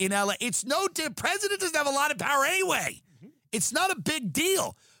House in L.A. President doesn't have a lot of power anyway. It's not a big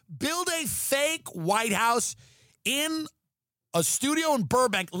deal. Build a fake White House in a studio in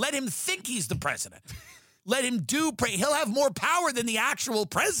Burbank. Let him think he's the president. Let him he'll have more power than the actual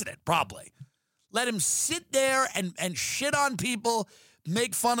president, probably. Let him sit there and shit on people,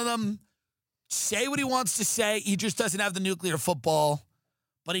 make fun of them, say what he wants to say. He just doesn't have the nuclear football,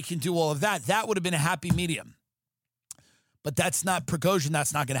 but he can do all of that. That would have been a happy medium. But that's not Prigozhin.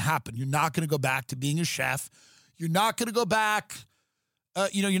 That's not going to happen. You're not going to go back to being a chef. You're not going to go back.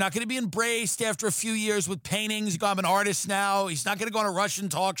 You're not going to be embraced after a few years with paintings. You go, I'm an artist now. He's not going to go on a Russian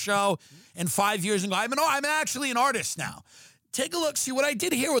talk show in 5 years and go, I'm actually an artist now. Take a look. See what I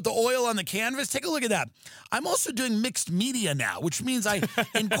did here with the oil on the canvas? Take a look at that. I'm also doing mixed media now, which means I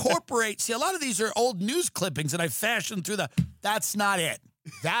incorporate. See, a lot of these are old news clippings that I fashioned through that's not it.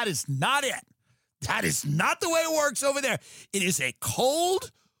 That is not it. That is not the way it works over there. It is a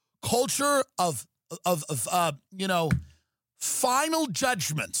cold culture of final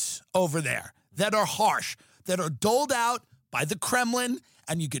judgments over there that are harsh, that are doled out by the Kremlin,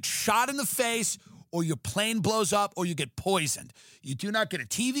 and you get shot in the face, or your plane blows up, or you get poisoned. You do not get a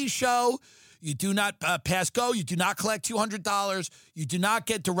TV show. You do not pass go. You do not collect $200. You do not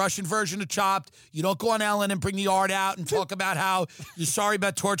get the Russian version of Chopped. You don't go on Ellen and bring the art out and talk about how you're sorry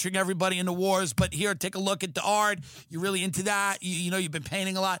about torturing everybody in the wars, but here, take a look at the art. You're really into that. You've been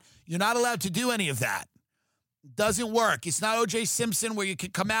painting a lot. You're not allowed to do any of that. Doesn't work. It's not O.J. Simpson where you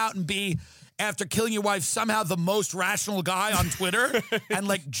can come out and be, after killing your wife, somehow the most rational guy on Twitter and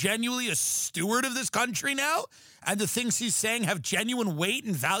like genuinely a steward of this country now. And the things he's saying have genuine weight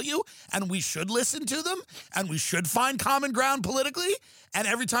and value, and we should listen to them, and we should find common ground politically. And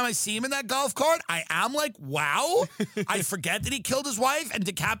every time I see him in that golf cart, I am like, wow. I forget that he killed his wife and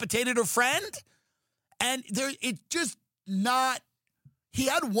decapitated her friend. And he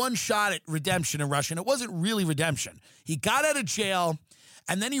had one shot at redemption in Russia, and it wasn't really redemption. He got out of jail,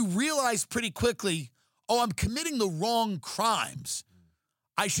 and then he realized pretty quickly, I'm committing the wrong crimes.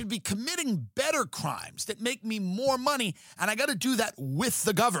 I should be committing better crimes that make me more money, and I got to do that with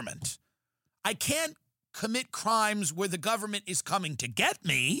the government. I can't commit crimes where the government is coming to get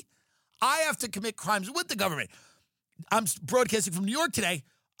me. I have to commit crimes with the government. I'm broadcasting from New York today.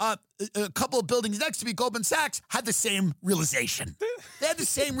 A couple of buildings next to me, Goldman Sachs, had the same realization. They had the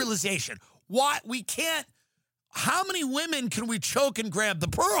same realization. What? We can't. How many women can we choke and grab the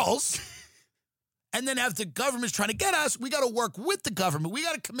pearls? And then have the government's trying to get us, we got to work with the government. We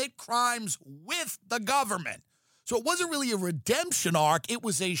got to commit crimes with the government. So it wasn't really a redemption arc. It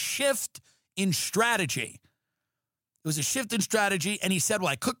was a shift in strategy. It was a shift in strategy. And he said,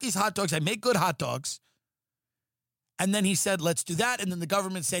 I cook these hot dogs. I make good hot dogs. And then he said, let's do that. And then the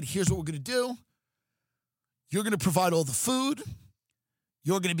government said, here's what we're going to do. You're going to provide all the food.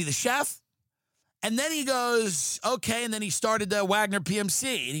 You're going to be the chef. And then he goes, okay. And then he started the Wagner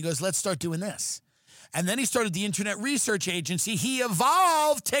PMC. And he goes, let's start doing this. And then he started the Internet Research Agency. He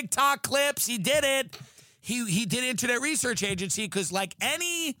evolved TikTok clips. He did it. He did Internet Research Agency because like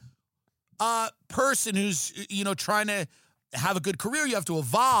any person who's, trying to have a good career, you have to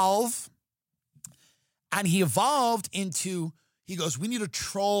evolve. And he evolved into, he goes, we need a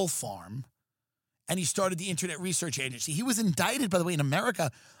troll farm. And he started the Internet Research Agency. He was indicted, by the way, in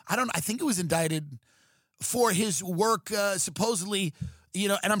America. I think it was indicted for his work, supposedly,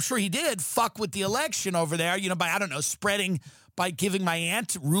 and I'm sure he did fuck with the election over there, by, by giving my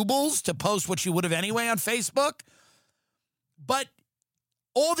aunt rubles to post what she would have anyway on Facebook. But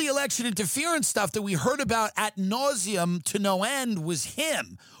all the election interference stuff that we heard about ad nauseum to no end was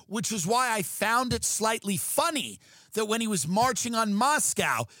him, which is why I found it slightly funny that when he was marching on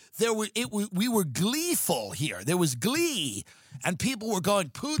Moscow, we were gleeful here. There was glee, and people were going,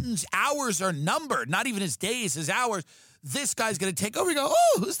 Putin's hours are numbered, not even his days, his hours. this guy's going to take over. You go,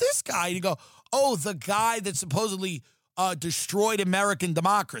 oh, who's this guy? And you go, oh, the guy that supposedly destroyed American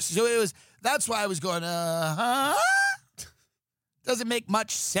democracy. So that's why I was going, doesn't make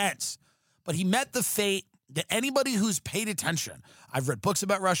much sense. But he met the fate that anybody who's paid attention. I've read books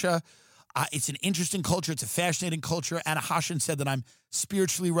about Russia. It's an interesting culture. It's a fascinating culture. Anna Hashin said that I'm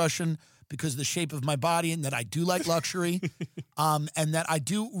spiritually Russian because of the shape of my body and that I do like luxury and that I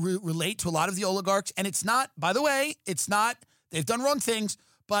do relate to a lot of the oligarchs. And it's not, by the way, they've done wrong things,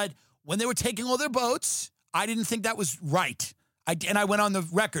 but when they were taking all their boats, I didn't think that was right. I went on the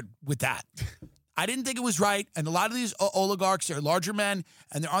record with that. I didn't think it was right. And a lot of these oligarchs are larger men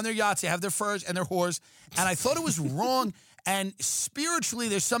and they're on their yachts. They have their furs and their whores. And I thought it was wrong. And spiritually,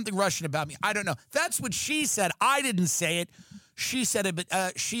 there's something Russian about me. I don't know. That's what she said. I didn't say it. She said it,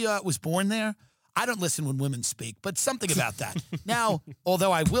 but she was born there. I don't listen when women speak, but something about that. Now,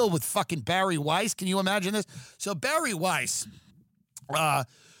 although I will with fucking Barry Weiss. Can you imagine this? So Barry Weiss,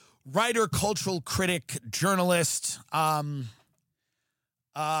 writer, cultural critic, journalist, Barry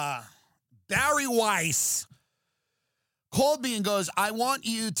Weiss called me and goes, I want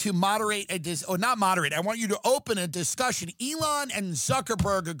you to moderate I want you to open a discussion. Elon and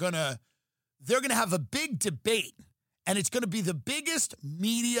Zuckerberg they're going to have a big debate, and it's going to be the biggest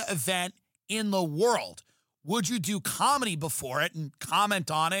media event in the world. Would you do comedy before it and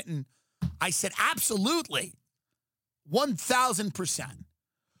comment on it? And I said, absolutely, 1,000%.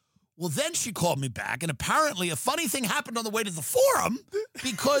 Well, then she called me back, and apparently a funny thing happened on the way to the forum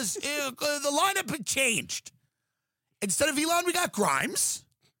because the lineup had changed. Instead of Elon, we got Grimes.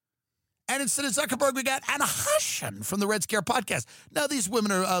 And instead of Zuckerberg, we got Anna Hashin from the Red Scare podcast. Now, these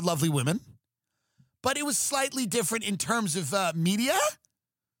women are lovely women, but it was slightly different in terms of media,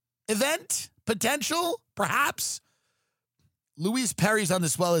 event, potential, perhaps. Louise Perry's on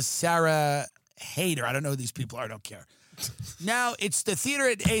as well as Sarah Hayter. I don't know who these people are. I don't care. Now, it's the theater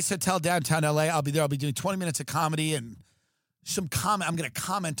at Ace Hotel downtown L.A. I'll be there. I'll be doing 20 minutes of comedy and some comment. I'm going to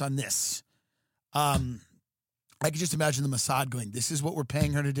comment on this. I can just imagine the Mossad going, this is what we're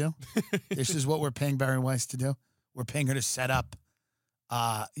paying her to do? This is what we're paying Barry Weiss to do? We're paying her to set up,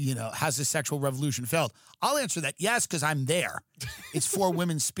 has the sexual revolution failed? I'll answer that yes, because I'm there. It's 4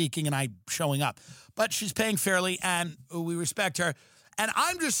 women speaking and I'm showing up. But she's paying fairly and we respect her. And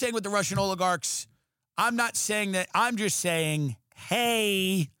I'm just saying with the Russian oligarchs, I'm not saying that. I'm just saying,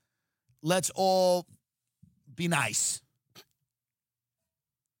 hey, let's all be nice.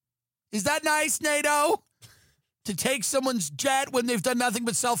 Is that nice, NATO? To take someone's jet when they've done nothing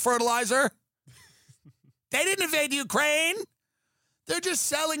but sell fertilizer? They didn't invade Ukraine. They're just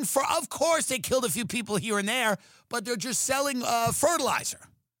selling of course, they killed a few people here and there, but they're just selling fertilizer.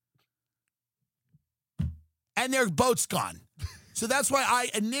 And their boat's gone. So that's why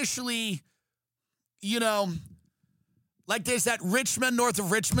I initially, like there's that Richmond, north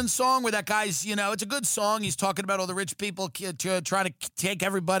of Richmond song where that guy's, it's a good song. He's talking about all the rich people trying to take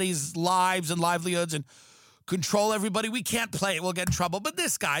everybody's lives and livelihoods and control everybody. We can't play it. We'll get in trouble. But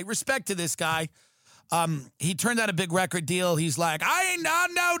this guy, respect to this guy, he turned out a big record deal. He's like,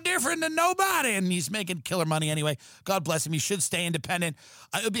 I'm no different than nobody. And he's making killer money anyway. God bless him. He should stay independent.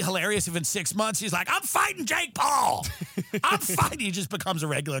 It would be hilarious if in 6 months he's like, I'm fighting Jake Paul. I'm fighting. He just becomes a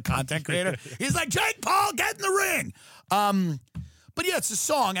regular content creator. He's like, Jake Paul, get in the ring. But yeah, it's a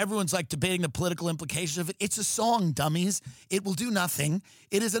song. Everyone's like debating the political implications of it. It's a song, dummies. It will do nothing.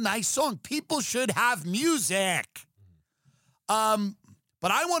 It is a nice song. People should have music. But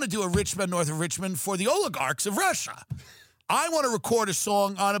I want to do a Richmond, north of Richmond for the oligarchs of Russia. I want to record a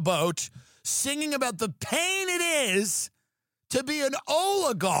song on a boat singing about the pain it is to be an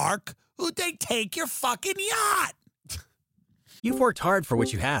oligarch who they take your fucking yacht. You've worked hard for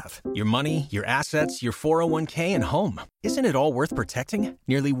what you have. Your money, your assets, your 401k, and home. Isn't it all worth protecting?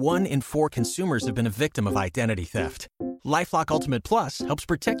 Nearly 1 in 4 consumers have been a victim of identity theft. LifeLock Ultimate Plus helps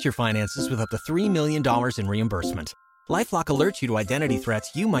protect your finances with up to $3 million in reimbursement. LifeLock alerts you to identity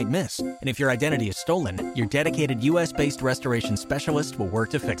threats you might miss. And if your identity is stolen, your dedicated U.S.-based restoration specialist will work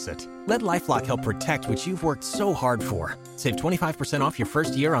to fix it. Let LifeLock help protect what you've worked so hard for. Save 25% off your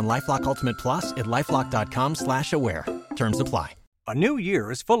first year on LifeLock Ultimate Plus at LifeLock.com/aware. Terms apply. A new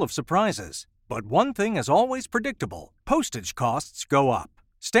year is full of surprises, but one thing is always predictable. Postage costs go up.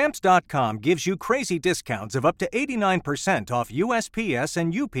 Stamps.com gives you crazy discounts of up to 89% off USPS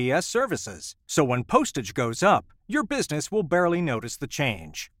and UPS services. So when postage goes up, your business will barely notice the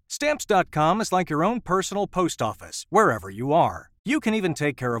change. Stamps.com is like your own personal post office, wherever you are. You can even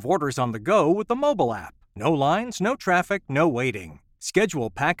take care of orders on the go with the mobile app. No lines, no traffic, no waiting. Schedule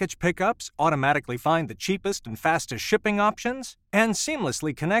package pickups, automatically find the cheapest and fastest shipping options, and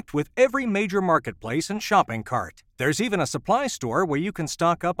seamlessly connect with every major marketplace and shopping cart. There's even a supply store where you can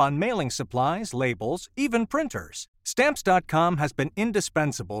stock up on mailing supplies, labels, even printers. Stamps.com has been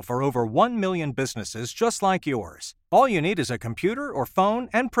indispensable for over 1 million businesses just like yours. All you need is a computer or phone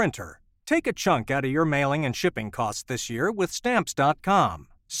and printer. Take a chunk out of your mailing and shipping costs this year with Stamps.com.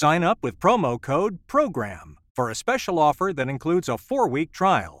 Sign up with promo code PROGRAM for a special offer that includes a 4-week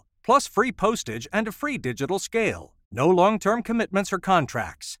trial, plus free postage and a free digital scale. No long-term commitments or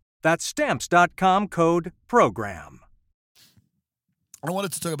contracts. That's Stamps.com code PROGRAM. I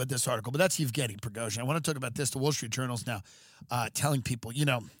wanted to talk about this article, but that's Evgeny Prigozhin. I want to talk about this. The Wall Street Journal's now telling people,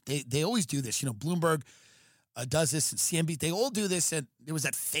 they always do this. Bloomberg does this, and CNBC, they all do this. And there was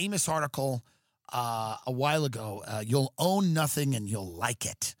that famous article a while ago, you'll own nothing and you'll like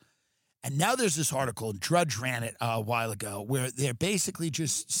it. And now there's this article, Drudge ran it a while ago, where they're basically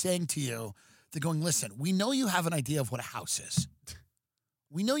just saying to you, they're going, listen, we know you have an idea of what a house is.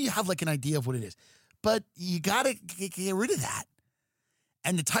 We know you have like an idea of what it is, but you got to get rid of that.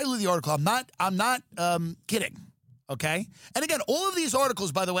 And the title of the article, I'm not kidding, okay? And again, all of these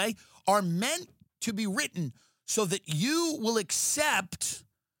articles, by the way, are meant to be written so that you will accept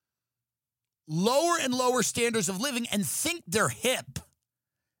lower and lower standards of living and think they're hip.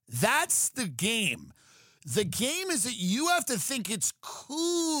 That's the game. The game is that you have to think it's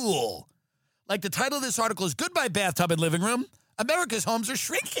cool. Like the title of this article is Goodbye Bathtub and Living Room. America's homes are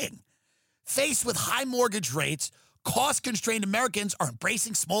shrinking. Faced with high mortgage rates, cost-constrained Americans are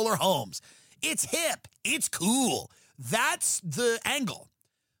embracing smaller homes. It's hip. It's cool. That's the angle.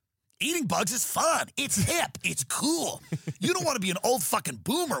 Eating bugs is fun. It's hip. It's cool. You don't want to be an old fucking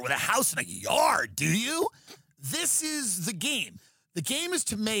boomer with a house and a yard, do you? This is the game. The game is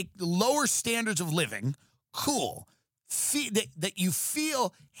to make the lower standards of living cool, that you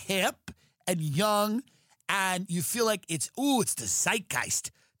feel hip and young, and you feel like it's the zeitgeist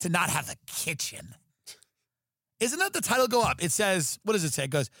to not have a kitchen. Isn't that the title go up? It says, what does it say? It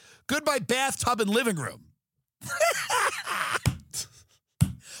goes, Goodbye Bathtub and Living Room.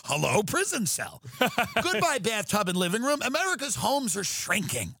 Hello, prison cell. Goodbye Bathtub and Living Room. America's homes are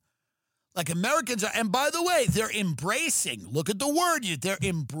shrinking. Like Americans are, and by the way, they're embracing, look at the word, they're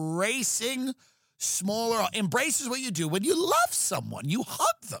embracing smaller, embrace is what you do when you love someone, you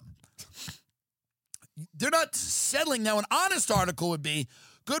hug them. They're not settling. Now, an honest article would be,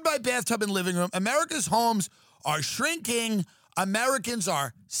 Goodbye Bathtub and Living Room. America's homes are shrinking. Americans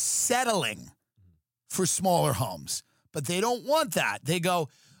are settling for smaller homes. But they don't want that. They go,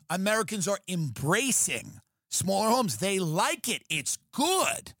 Americans are embracing smaller homes. They like it. It's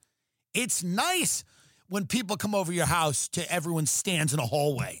good. It's nice when people come over your house to everyone stands in a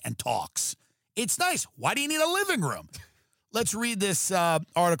hallway and talks. It's nice. Why do you need a living room? Let's read this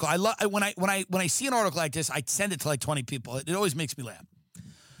article. I love when I see an article like this, I send it to like 20 people. It always makes me laugh.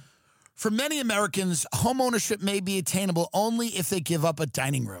 For many Americans, homeownership may be attainable only if they give up a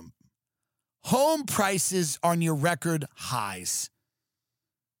dining room. Home prices are near record highs,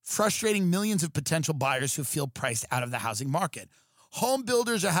 frustrating millions of potential buyers who feel priced out of the housing market. Home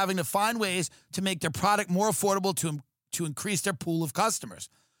builders are having to find ways to make their product more affordable to increase their pool of customers.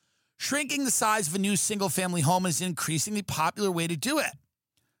 Shrinking the size of a new single-family home is an increasingly popular way to do it.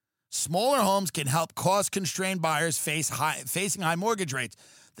 Smaller homes can help cost-constrained buyers facing high mortgage rates.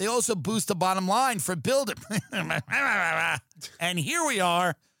 They also boost the bottom line for builders. And here we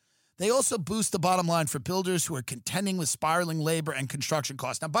are. They also boost the bottom line for builders who are contending with spiraling labor and construction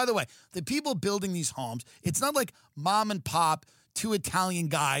costs. Now, by the way, the people building these homes, it's not like mom and pop, two Italian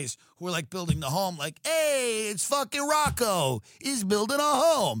guys who are like building the home like, hey, it's fucking Rocco. He's building a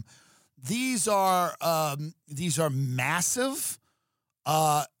home. These are massive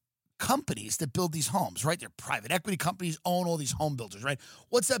companies that build these homes, right? They're private equity companies, own all these home builders, right?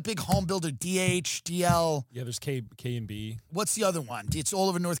 What's that big home builder, DH, DL? Yeah, there's K and B. What's the other one? It's all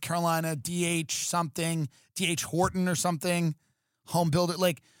over North Carolina, DH something, DH Horton or something, home builder.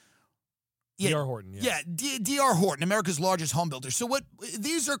 Like, yeah, D.R. Horton, yeah. Yeah, D.R. Horton, America's largest home builder. So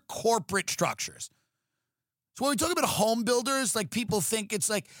these are corporate structures. So when we talk about home builders, like people think it's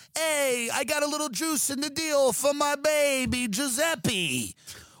like, hey, I got a little juice in the deal for my baby, Giuseppe.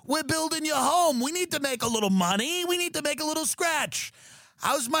 We're building your home. We need to make a little money. We need to make a little scratch.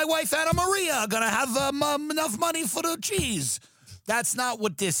 How's my wife, Anna Maria, going to have enough money for the cheese? That's not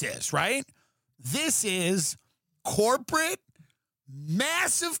what this is, right? This is corporate,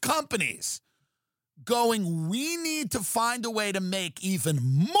 massive companies going, we need to find a way to make even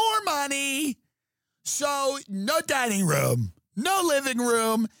more money. So no dining room, no living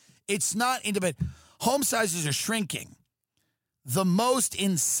room. It's not independent. Home sizes are shrinking. the most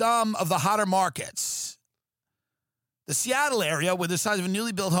in some of the hotter markets. The Seattle area, where the size of a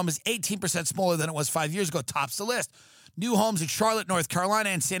newly built home is 18% smaller than it was 5 years ago, tops the list. New homes in Charlotte, North Carolina,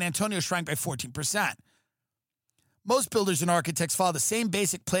 and San Antonio shrank by 14%. Most builders and architects follow the same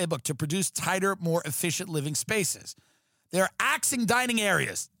basic playbook to produce tighter, more efficient living spaces. They're axing dining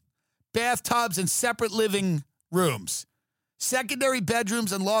areas, bathtubs, and separate living rooms. Secondary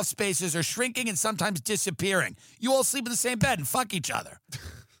bedrooms and loft spaces are shrinking and sometimes disappearing. You all sleep in the same bed and fuck each other.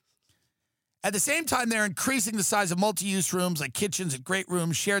 At the same time, they're increasing the size of multi-use rooms like kitchens and great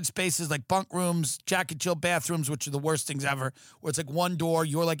rooms, shared spaces like bunk rooms, jacket chill bathrooms, which are the worst things ever, where it's like one door,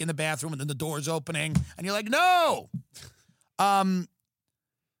 you're like in the bathroom, and then the door's opening, and you're like, no!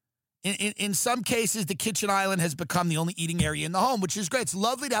 In some cases, the kitchen island has become the only eating area in the home, which is great. It's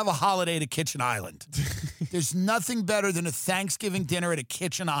lovely to have a holiday at a kitchen island. There's nothing better than a Thanksgiving dinner at a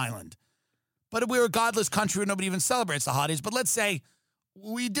kitchen island. But we're a godless country where nobody even celebrates the holidays. But let's say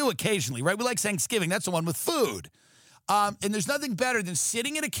we do occasionally, right? We like Thanksgiving. That's the one with food. And there's nothing better than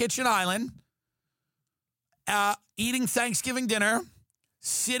sitting at a kitchen island, eating Thanksgiving dinner,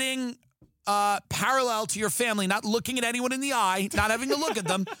 sitting parallel to your family, not looking at anyone in the eye, not having to look at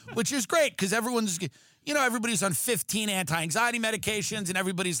them, which is great because everybody's on 15 anti-anxiety medications and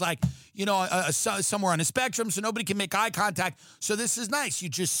everybody's like, somewhere on a spectrum, so nobody can make eye contact. So this is nice. You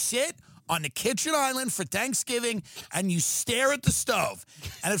just sit on the kitchen island for Thanksgiving and you stare at the stove.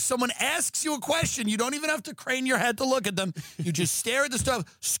 And if someone asks you a question, you don't even have to crane your head to look at them. You just stare at the stove.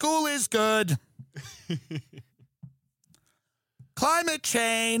 School is good. Climate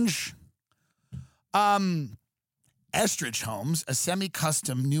change. Estridge Homes, a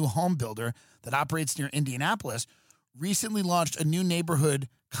semi-custom new home builder that operates near Indianapolis, recently launched a new neighborhood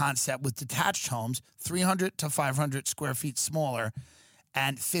concept with detached homes, 300 to 500 square feet smaller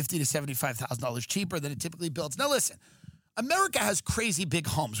and $50,000 to $75,000 cheaper than it typically builds. Now listen, America has crazy big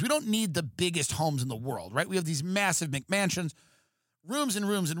homes. We don't need the biggest homes in the world, right? We have these massive McMansions, rooms and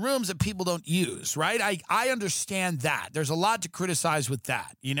rooms and rooms that people don't use, right? I understand that. There's a lot to criticize with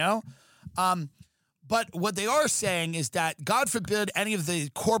that, But what they are saying is that, God forbid, any of the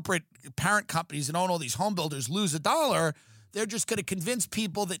corporate parent companies that own all these home builders lose $1, they're just going to convince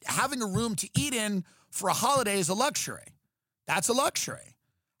people that having a room to eat in for a holiday is a luxury. That's a luxury.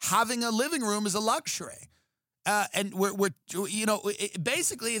 Having a living room is a luxury. And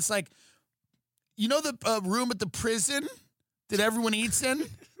basically it's like, the room at the prison that everyone eats in?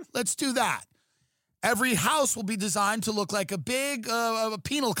 Let's do that. Every house will be designed to look like a big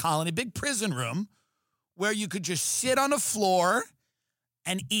penal colony, a big prison room, where you could just sit on a floor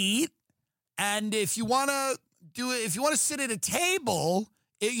and eat. And if you want to sit at a table,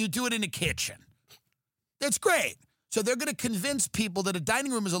 you do it in a kitchen. That's great. So they're going to convince people that a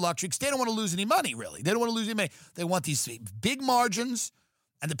dining room is a luxury because they don't want to lose any money, really. They don't want to lose any money. They want these big margins,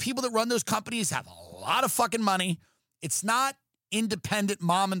 and the people that run those companies have a lot of fucking money. It's not independent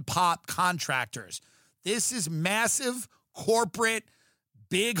mom and pop contractors. This is massive corporate,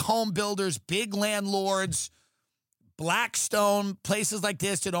 big home builders, big landlords, Blackstone, places like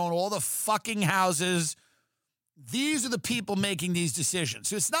this that own all the fucking houses. These are the people making these decisions.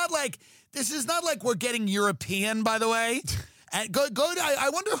 So this is not like we're getting European, by the way. And I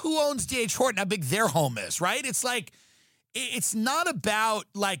wonder who owns D.H. Horton, how big their home is, right? It's like, it's not about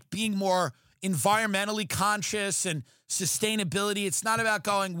like being more environmentally conscious and sustainability. It's not about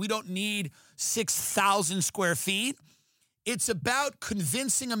going, we don't need 6,000 square feet. It's about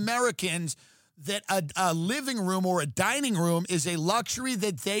convincing Americans that a living room or a dining room is a luxury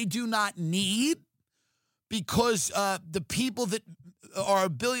that they do not need because the people that are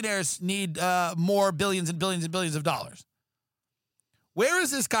billionaires need more billions and billions and billions of dollars. Where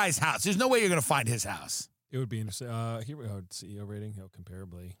is this guy's house? There's no way you're going to find his house. It would be interesting. Here we go. CEO rating,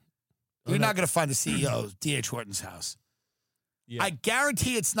 comparably. You're not going to find the CEO of D.H. Horton's house. Yeah. I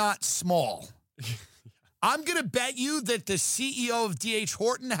guarantee it's not small. I'm going to bet you that the CEO of D.H.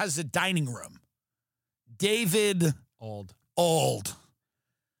 Horton has a dining room. David Auld.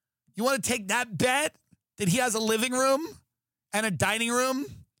 You want to take that bet that he has a living room and a dining room?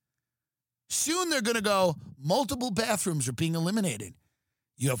 Soon they're going to go, multiple bathrooms are being eliminated.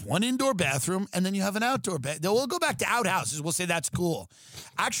 You have one indoor bathroom and then you have an outdoor bathroom. We'll go back to outhouses. We'll say that's cool.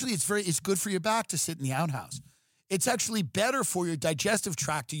 Actually, it's good for your back to sit in the outhouse. It's actually better for your digestive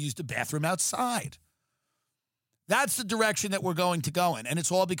tract to use the bathroom outside. That's the direction that we're going to go in. And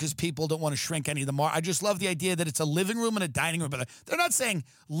it's all because people don't want to shrink any of the more. I just love the idea that it's a living room and a dining room. But they're not saying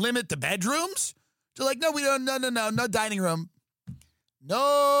limit the bedrooms. They're like, no, we don't, no dining room.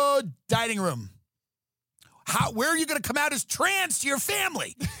 No dining room. Where are you going to come out as trans to your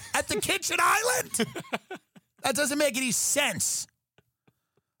family? At the kitchen island? That doesn't make any sense.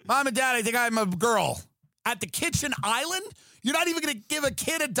 Mom and Dad, I think I'm a girl. At the kitchen island? You're not even going to give a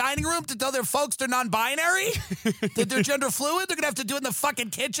kid a dining room to tell their folks they're non-binary? That they're gender fluid? They're going to have to do it in the fucking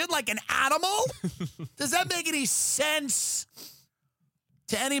kitchen like an animal? Does that make any sense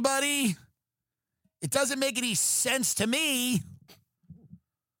to anybody? It doesn't make any sense to me.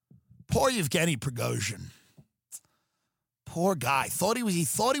 Poor Yevgeny Prigozhin. Poor guy. He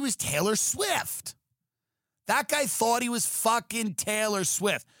thought he was Taylor Swift. That guy thought he was fucking Taylor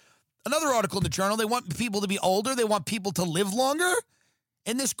Swift. Another article in the Journal, they want people to be older. They want people to live longer.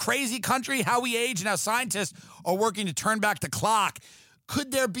 In this crazy country, how we age and how scientists are working to turn back the clock.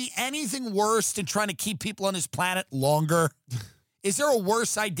 Could there be anything worse than trying to keep people on this planet longer? Is there a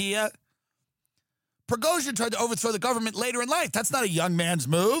worse idea? Prigozhin tried to overthrow the government later in life. That's not a young man's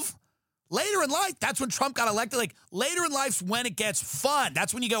move. Later in life, that's when Trump got elected. Like, later in life's when it gets fun.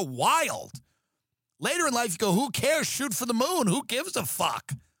 That's when you go wild. Later in life, you go, who cares? Shoot for the moon. Who gives a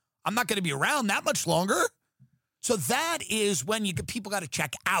fuck? I'm not going to be around that much longer. So that is when people got to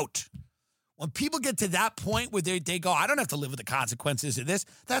check out. When people get to that point where they go, I don't have to live with the consequences of this,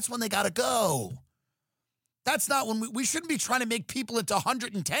 that's when they got to go. That's not when we shouldn't be trying to make people into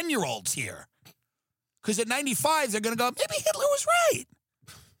 110-year-olds here. Because at 95, they're going to go, maybe Hitler was right.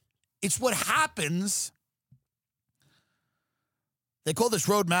 It's what happens. They call this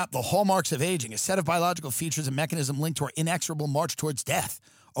roadmap the hallmarks of aging, a set of biological features and mechanism linked to our inexorable march towards death.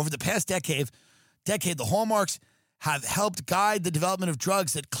 Over the past decade, the hallmarks have helped guide the development of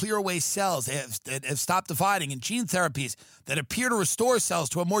drugs that clear away cells that have stopped dividing, and gene therapies that appear to restore cells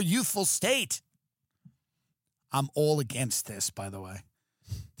to a more youthful state. I'm all against this, by the way.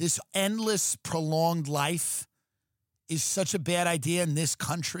 This endless, prolonged life is such a bad idea in this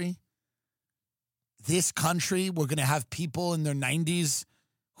country. This country, we're going to have people in their 90s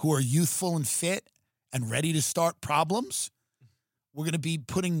who are youthful and fit and ready to start problems. We're going to be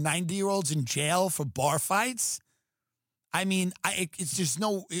putting 90-year-olds in jail for bar fights. I mean, it's just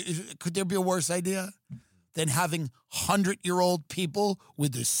could there be a worse idea than having 100-year-old people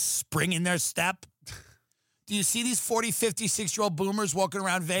with a spring in their step? Do you see these 40, 50, 60-year-old boomers walking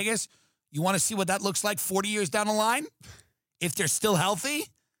around Vegas? You want to see what that looks like 40 years down the line? If they're still healthy?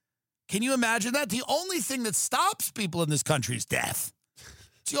 Can you imagine that? The only thing that stops people in this country is death.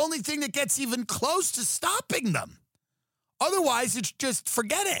 It's the only thing that gets even close to stopping them. Otherwise, it's just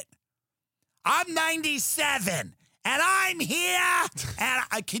forget it. I'm 97, and I'm here.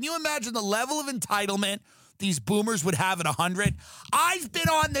 And can you imagine the level of entitlement these boomers would have at 100? I've been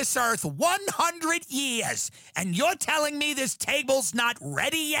on this earth 100 years, and you're telling me this table's not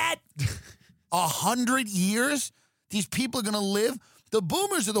ready yet? 100 years? These people are going to live? The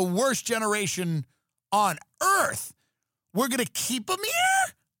boomers are the worst generation on earth. We're going to keep them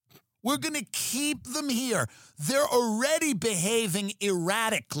here? We're going to keep them here. They're already behaving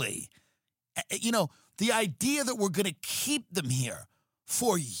erratically. You know, the idea that we're going to keep them here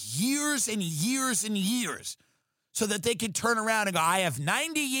for years and years and years so that they can turn around and go, I have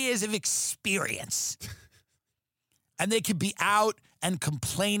 90 years of experience. And they could be out and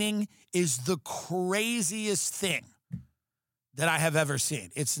complaining is the craziest thing that I have ever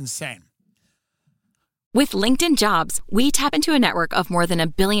seen. It's insane. With LinkedIn Jobs, we tap into a network of more than 1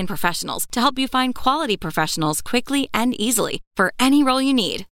 billion professionals to help you find quality professionals quickly and easily for any role you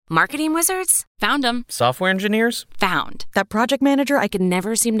need. Marketing wizards? Found them. Software engineers? Found. That project manager I could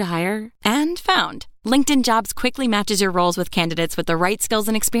never seem to hire? And found. LinkedIn Jobs quickly matches your roles with candidates with the right skills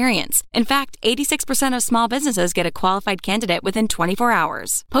and experience. In fact, 86% of small businesses get a qualified candidate within 24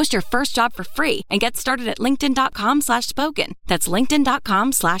 hours. Post your first job for free and get started at linkedin.com/spoken. That's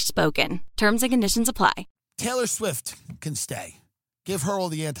linkedin.com/spoken. Terms and conditions apply. Taylor Swift can stay. Give her all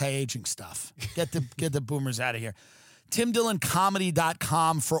the anti-aging stuff. Get the boomers out of here.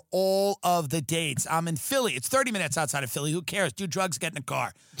 TimDillonComedy.com for all of the dates. I'm in Philly. It's 30 minutes outside of Philly. Who cares? Do drugs, get in a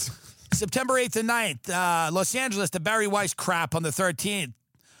car. September 8th and 9th. Los Angeles, the Barry Weiss crap on the 13th.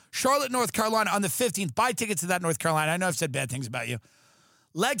 Charlotte, North Carolina on the 15th. Buy tickets to that, North Carolina. I know I've said bad things about you.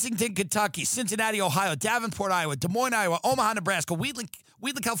 Lexington, Kentucky. Cincinnati, Ohio. Davenport, Iowa. Des Moines, Iowa. Omaha, Nebraska. Wheatland,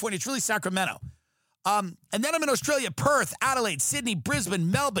 California. It's really Sacramento. And then I'm in Australia. Perth, Adelaide, Sydney, Brisbane,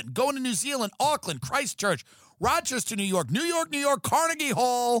 Melbourne. Going to New Zealand. Auckland, Christchurch. Rochester, New York, New York, Carnegie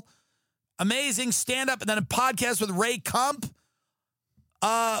Hall. Amazing stand-up. And then a podcast with Ray Kump.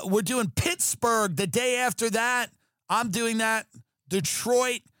 We're doing Pittsburgh the day after that. I'm doing that.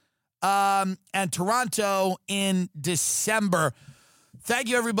 Detroit and Toronto in December. Thank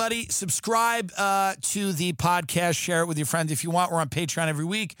you, everybody. Subscribe to the podcast. Share it with your friends if you want. We're on Patreon every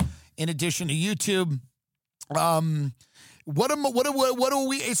week, in addition to YouTube.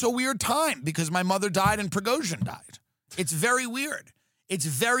 It's a weird time because my mother died and Prigozhin died. It's very weird. It's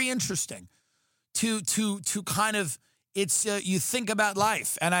very interesting to kind of, it's, you think about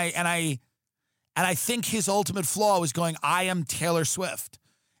life. And I think his ultimate flaw was going, I am Taylor Swift.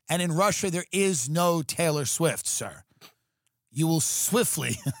 And in Russia, there is no Taylor Swift, sir. You will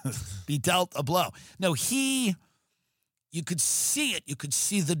swiftly be dealt a blow. No, you could see it. You could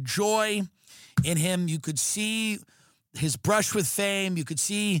see the joy in him. You could see his brush with fame. You could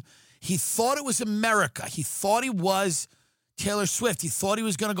see he thought it was America. He thought he was Taylor Swift. He thought he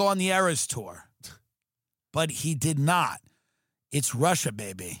was going to go on the Eras tour. But he did not. It's Russia,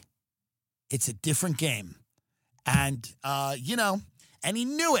 baby. It's a different game. And, and he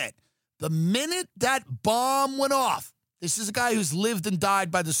knew it. The minute that bomb went off, this is a guy who's lived and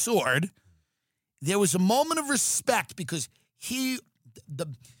died by the sword. There was a moment of respect because some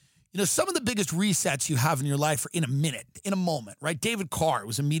of the biggest resets you have in your life are in a minute, in a moment, right? David Carr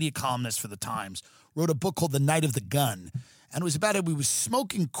was a media columnist for the Times, wrote a book called The Night of the Gun. And it was about it. We was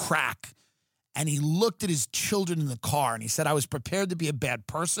smoking crack. And he looked at his children in the car and he said, I was prepared to be a bad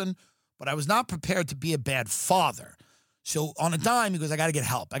person, but I was not prepared to be a bad father. So on a dime, he goes, I got to get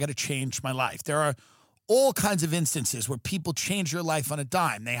help. I got to change my life. There are all kinds of instances where people change their life on a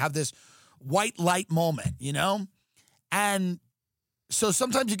dime. They have this white light moment, And so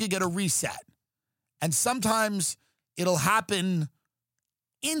sometimes you could get a reset. And sometimes it'll happen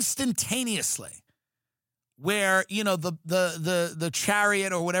instantaneously where, the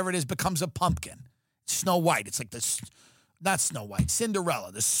chariot or whatever it is becomes a pumpkin. Snow White. It's like not Snow White,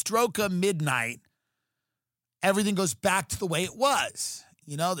 Cinderella. The stroke of midnight, everything goes back to the way it was.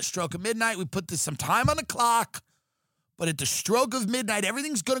 The stroke of midnight, we put some time on the clock, but at the stroke of midnight,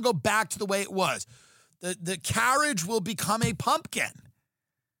 everything's going to go back to the way it was. The carriage will become a pumpkin.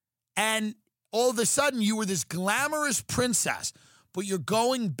 And all of a sudden, you were this glamorous princess, but you're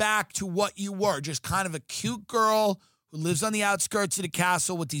going back to what you were, just kind of a cute girl who lives on the outskirts of the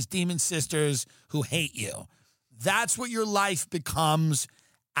castle with these demon sisters who hate you. That's what your life becomes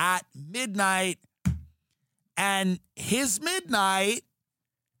at midnight. And his midnight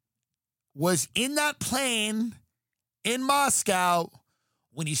was in that plane in Moscow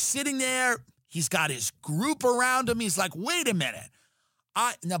when he's sitting there. He's got his group around him. He's like, wait a minute.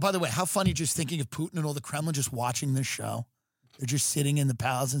 Now, by the way, how funny just thinking of Putin and all the Kremlin just watching this show. They're just sitting in the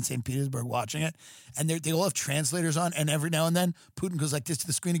palace in St. Petersburg watching it. And they all have translators on. And every now and then, Putin goes like this to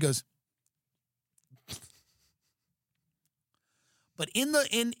the screen. He goes. But up in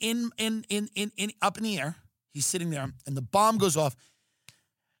the air, he's sitting there, and the bomb goes off.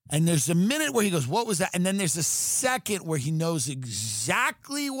 And there's a minute where he goes, what was that? And then there's a second where he knows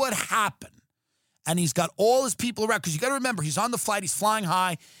exactly what happened. And he's got all his people around. Because you got to remember, he's on the flight. He's flying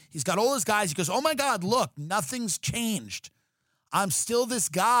high. He's got all his guys. He goes, oh, my God, look, nothing's changed. I'm still this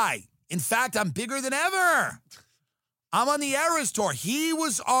guy. In fact, I'm bigger than ever. I'm on the Eras tour. He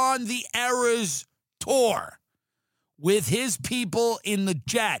was on the Eras tour with his people in the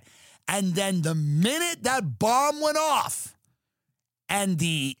jet. And then the minute that bomb went off and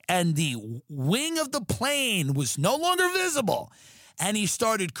the wing of the plane was no longer visible, and he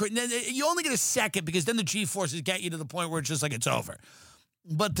started, you only get a second because then the G-forces get you to the point where it's just like it's over.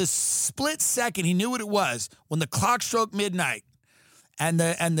 But the split second, he knew what it was when the clock struck midnight, and the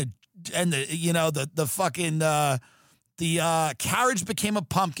carriage became a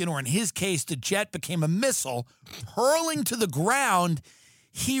pumpkin, or in his case, the jet became a missile hurling to the ground.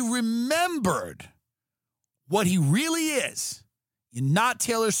 He remembered what he really is. You're not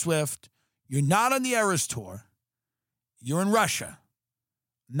Taylor Swift. You're not on the Eras tour. You're in Russia.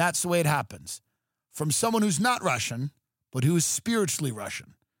 And that's the way it happens. From someone who's not Russian, but who is spiritually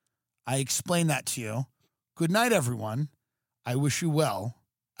Russian. I explained that to you. Good night, everyone. I wish you well,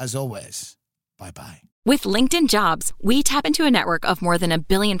 as always. Bye-bye. With LinkedIn Jobs, we tap into a network of more than 1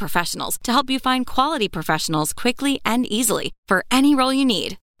 billion professionals to help you find quality professionals quickly and easily for any role you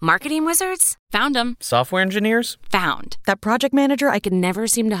need. Marketing wizards? Found them. Software engineers? Found. That project manager I could never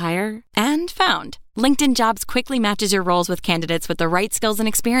seem to hire? And found. LinkedIn Jobs quickly matches your roles with candidates with the right skills and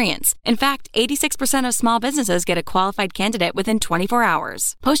experience. In fact, 86% of small businesses get a qualified candidate within 24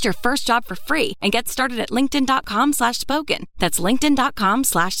 hours. Post your first job for free and get started at linkedin.com/spoken. That's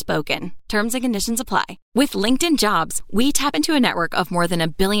linkedin.com/spoken. Terms and conditions apply. With LinkedIn Jobs, we tap into a network of more than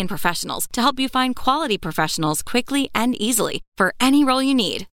 1 billion professionals to help you find quality professionals quickly and easily for any role you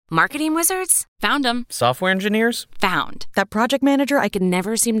need. Marketing wizards? Found them. Software engineers? Found. That project manager I could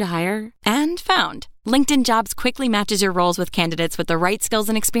never seem to hire? And found. LinkedIn Jobs quickly matches your roles with candidates with the right skills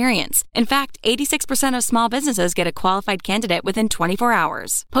and experience. In fact, 86% of small businesses get a qualified candidate within 24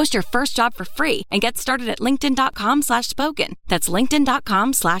 hours. Post your first job for free and get started at linkedin.com/spoken. That's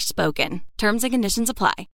linkedin.com/spoken. Terms and conditions apply.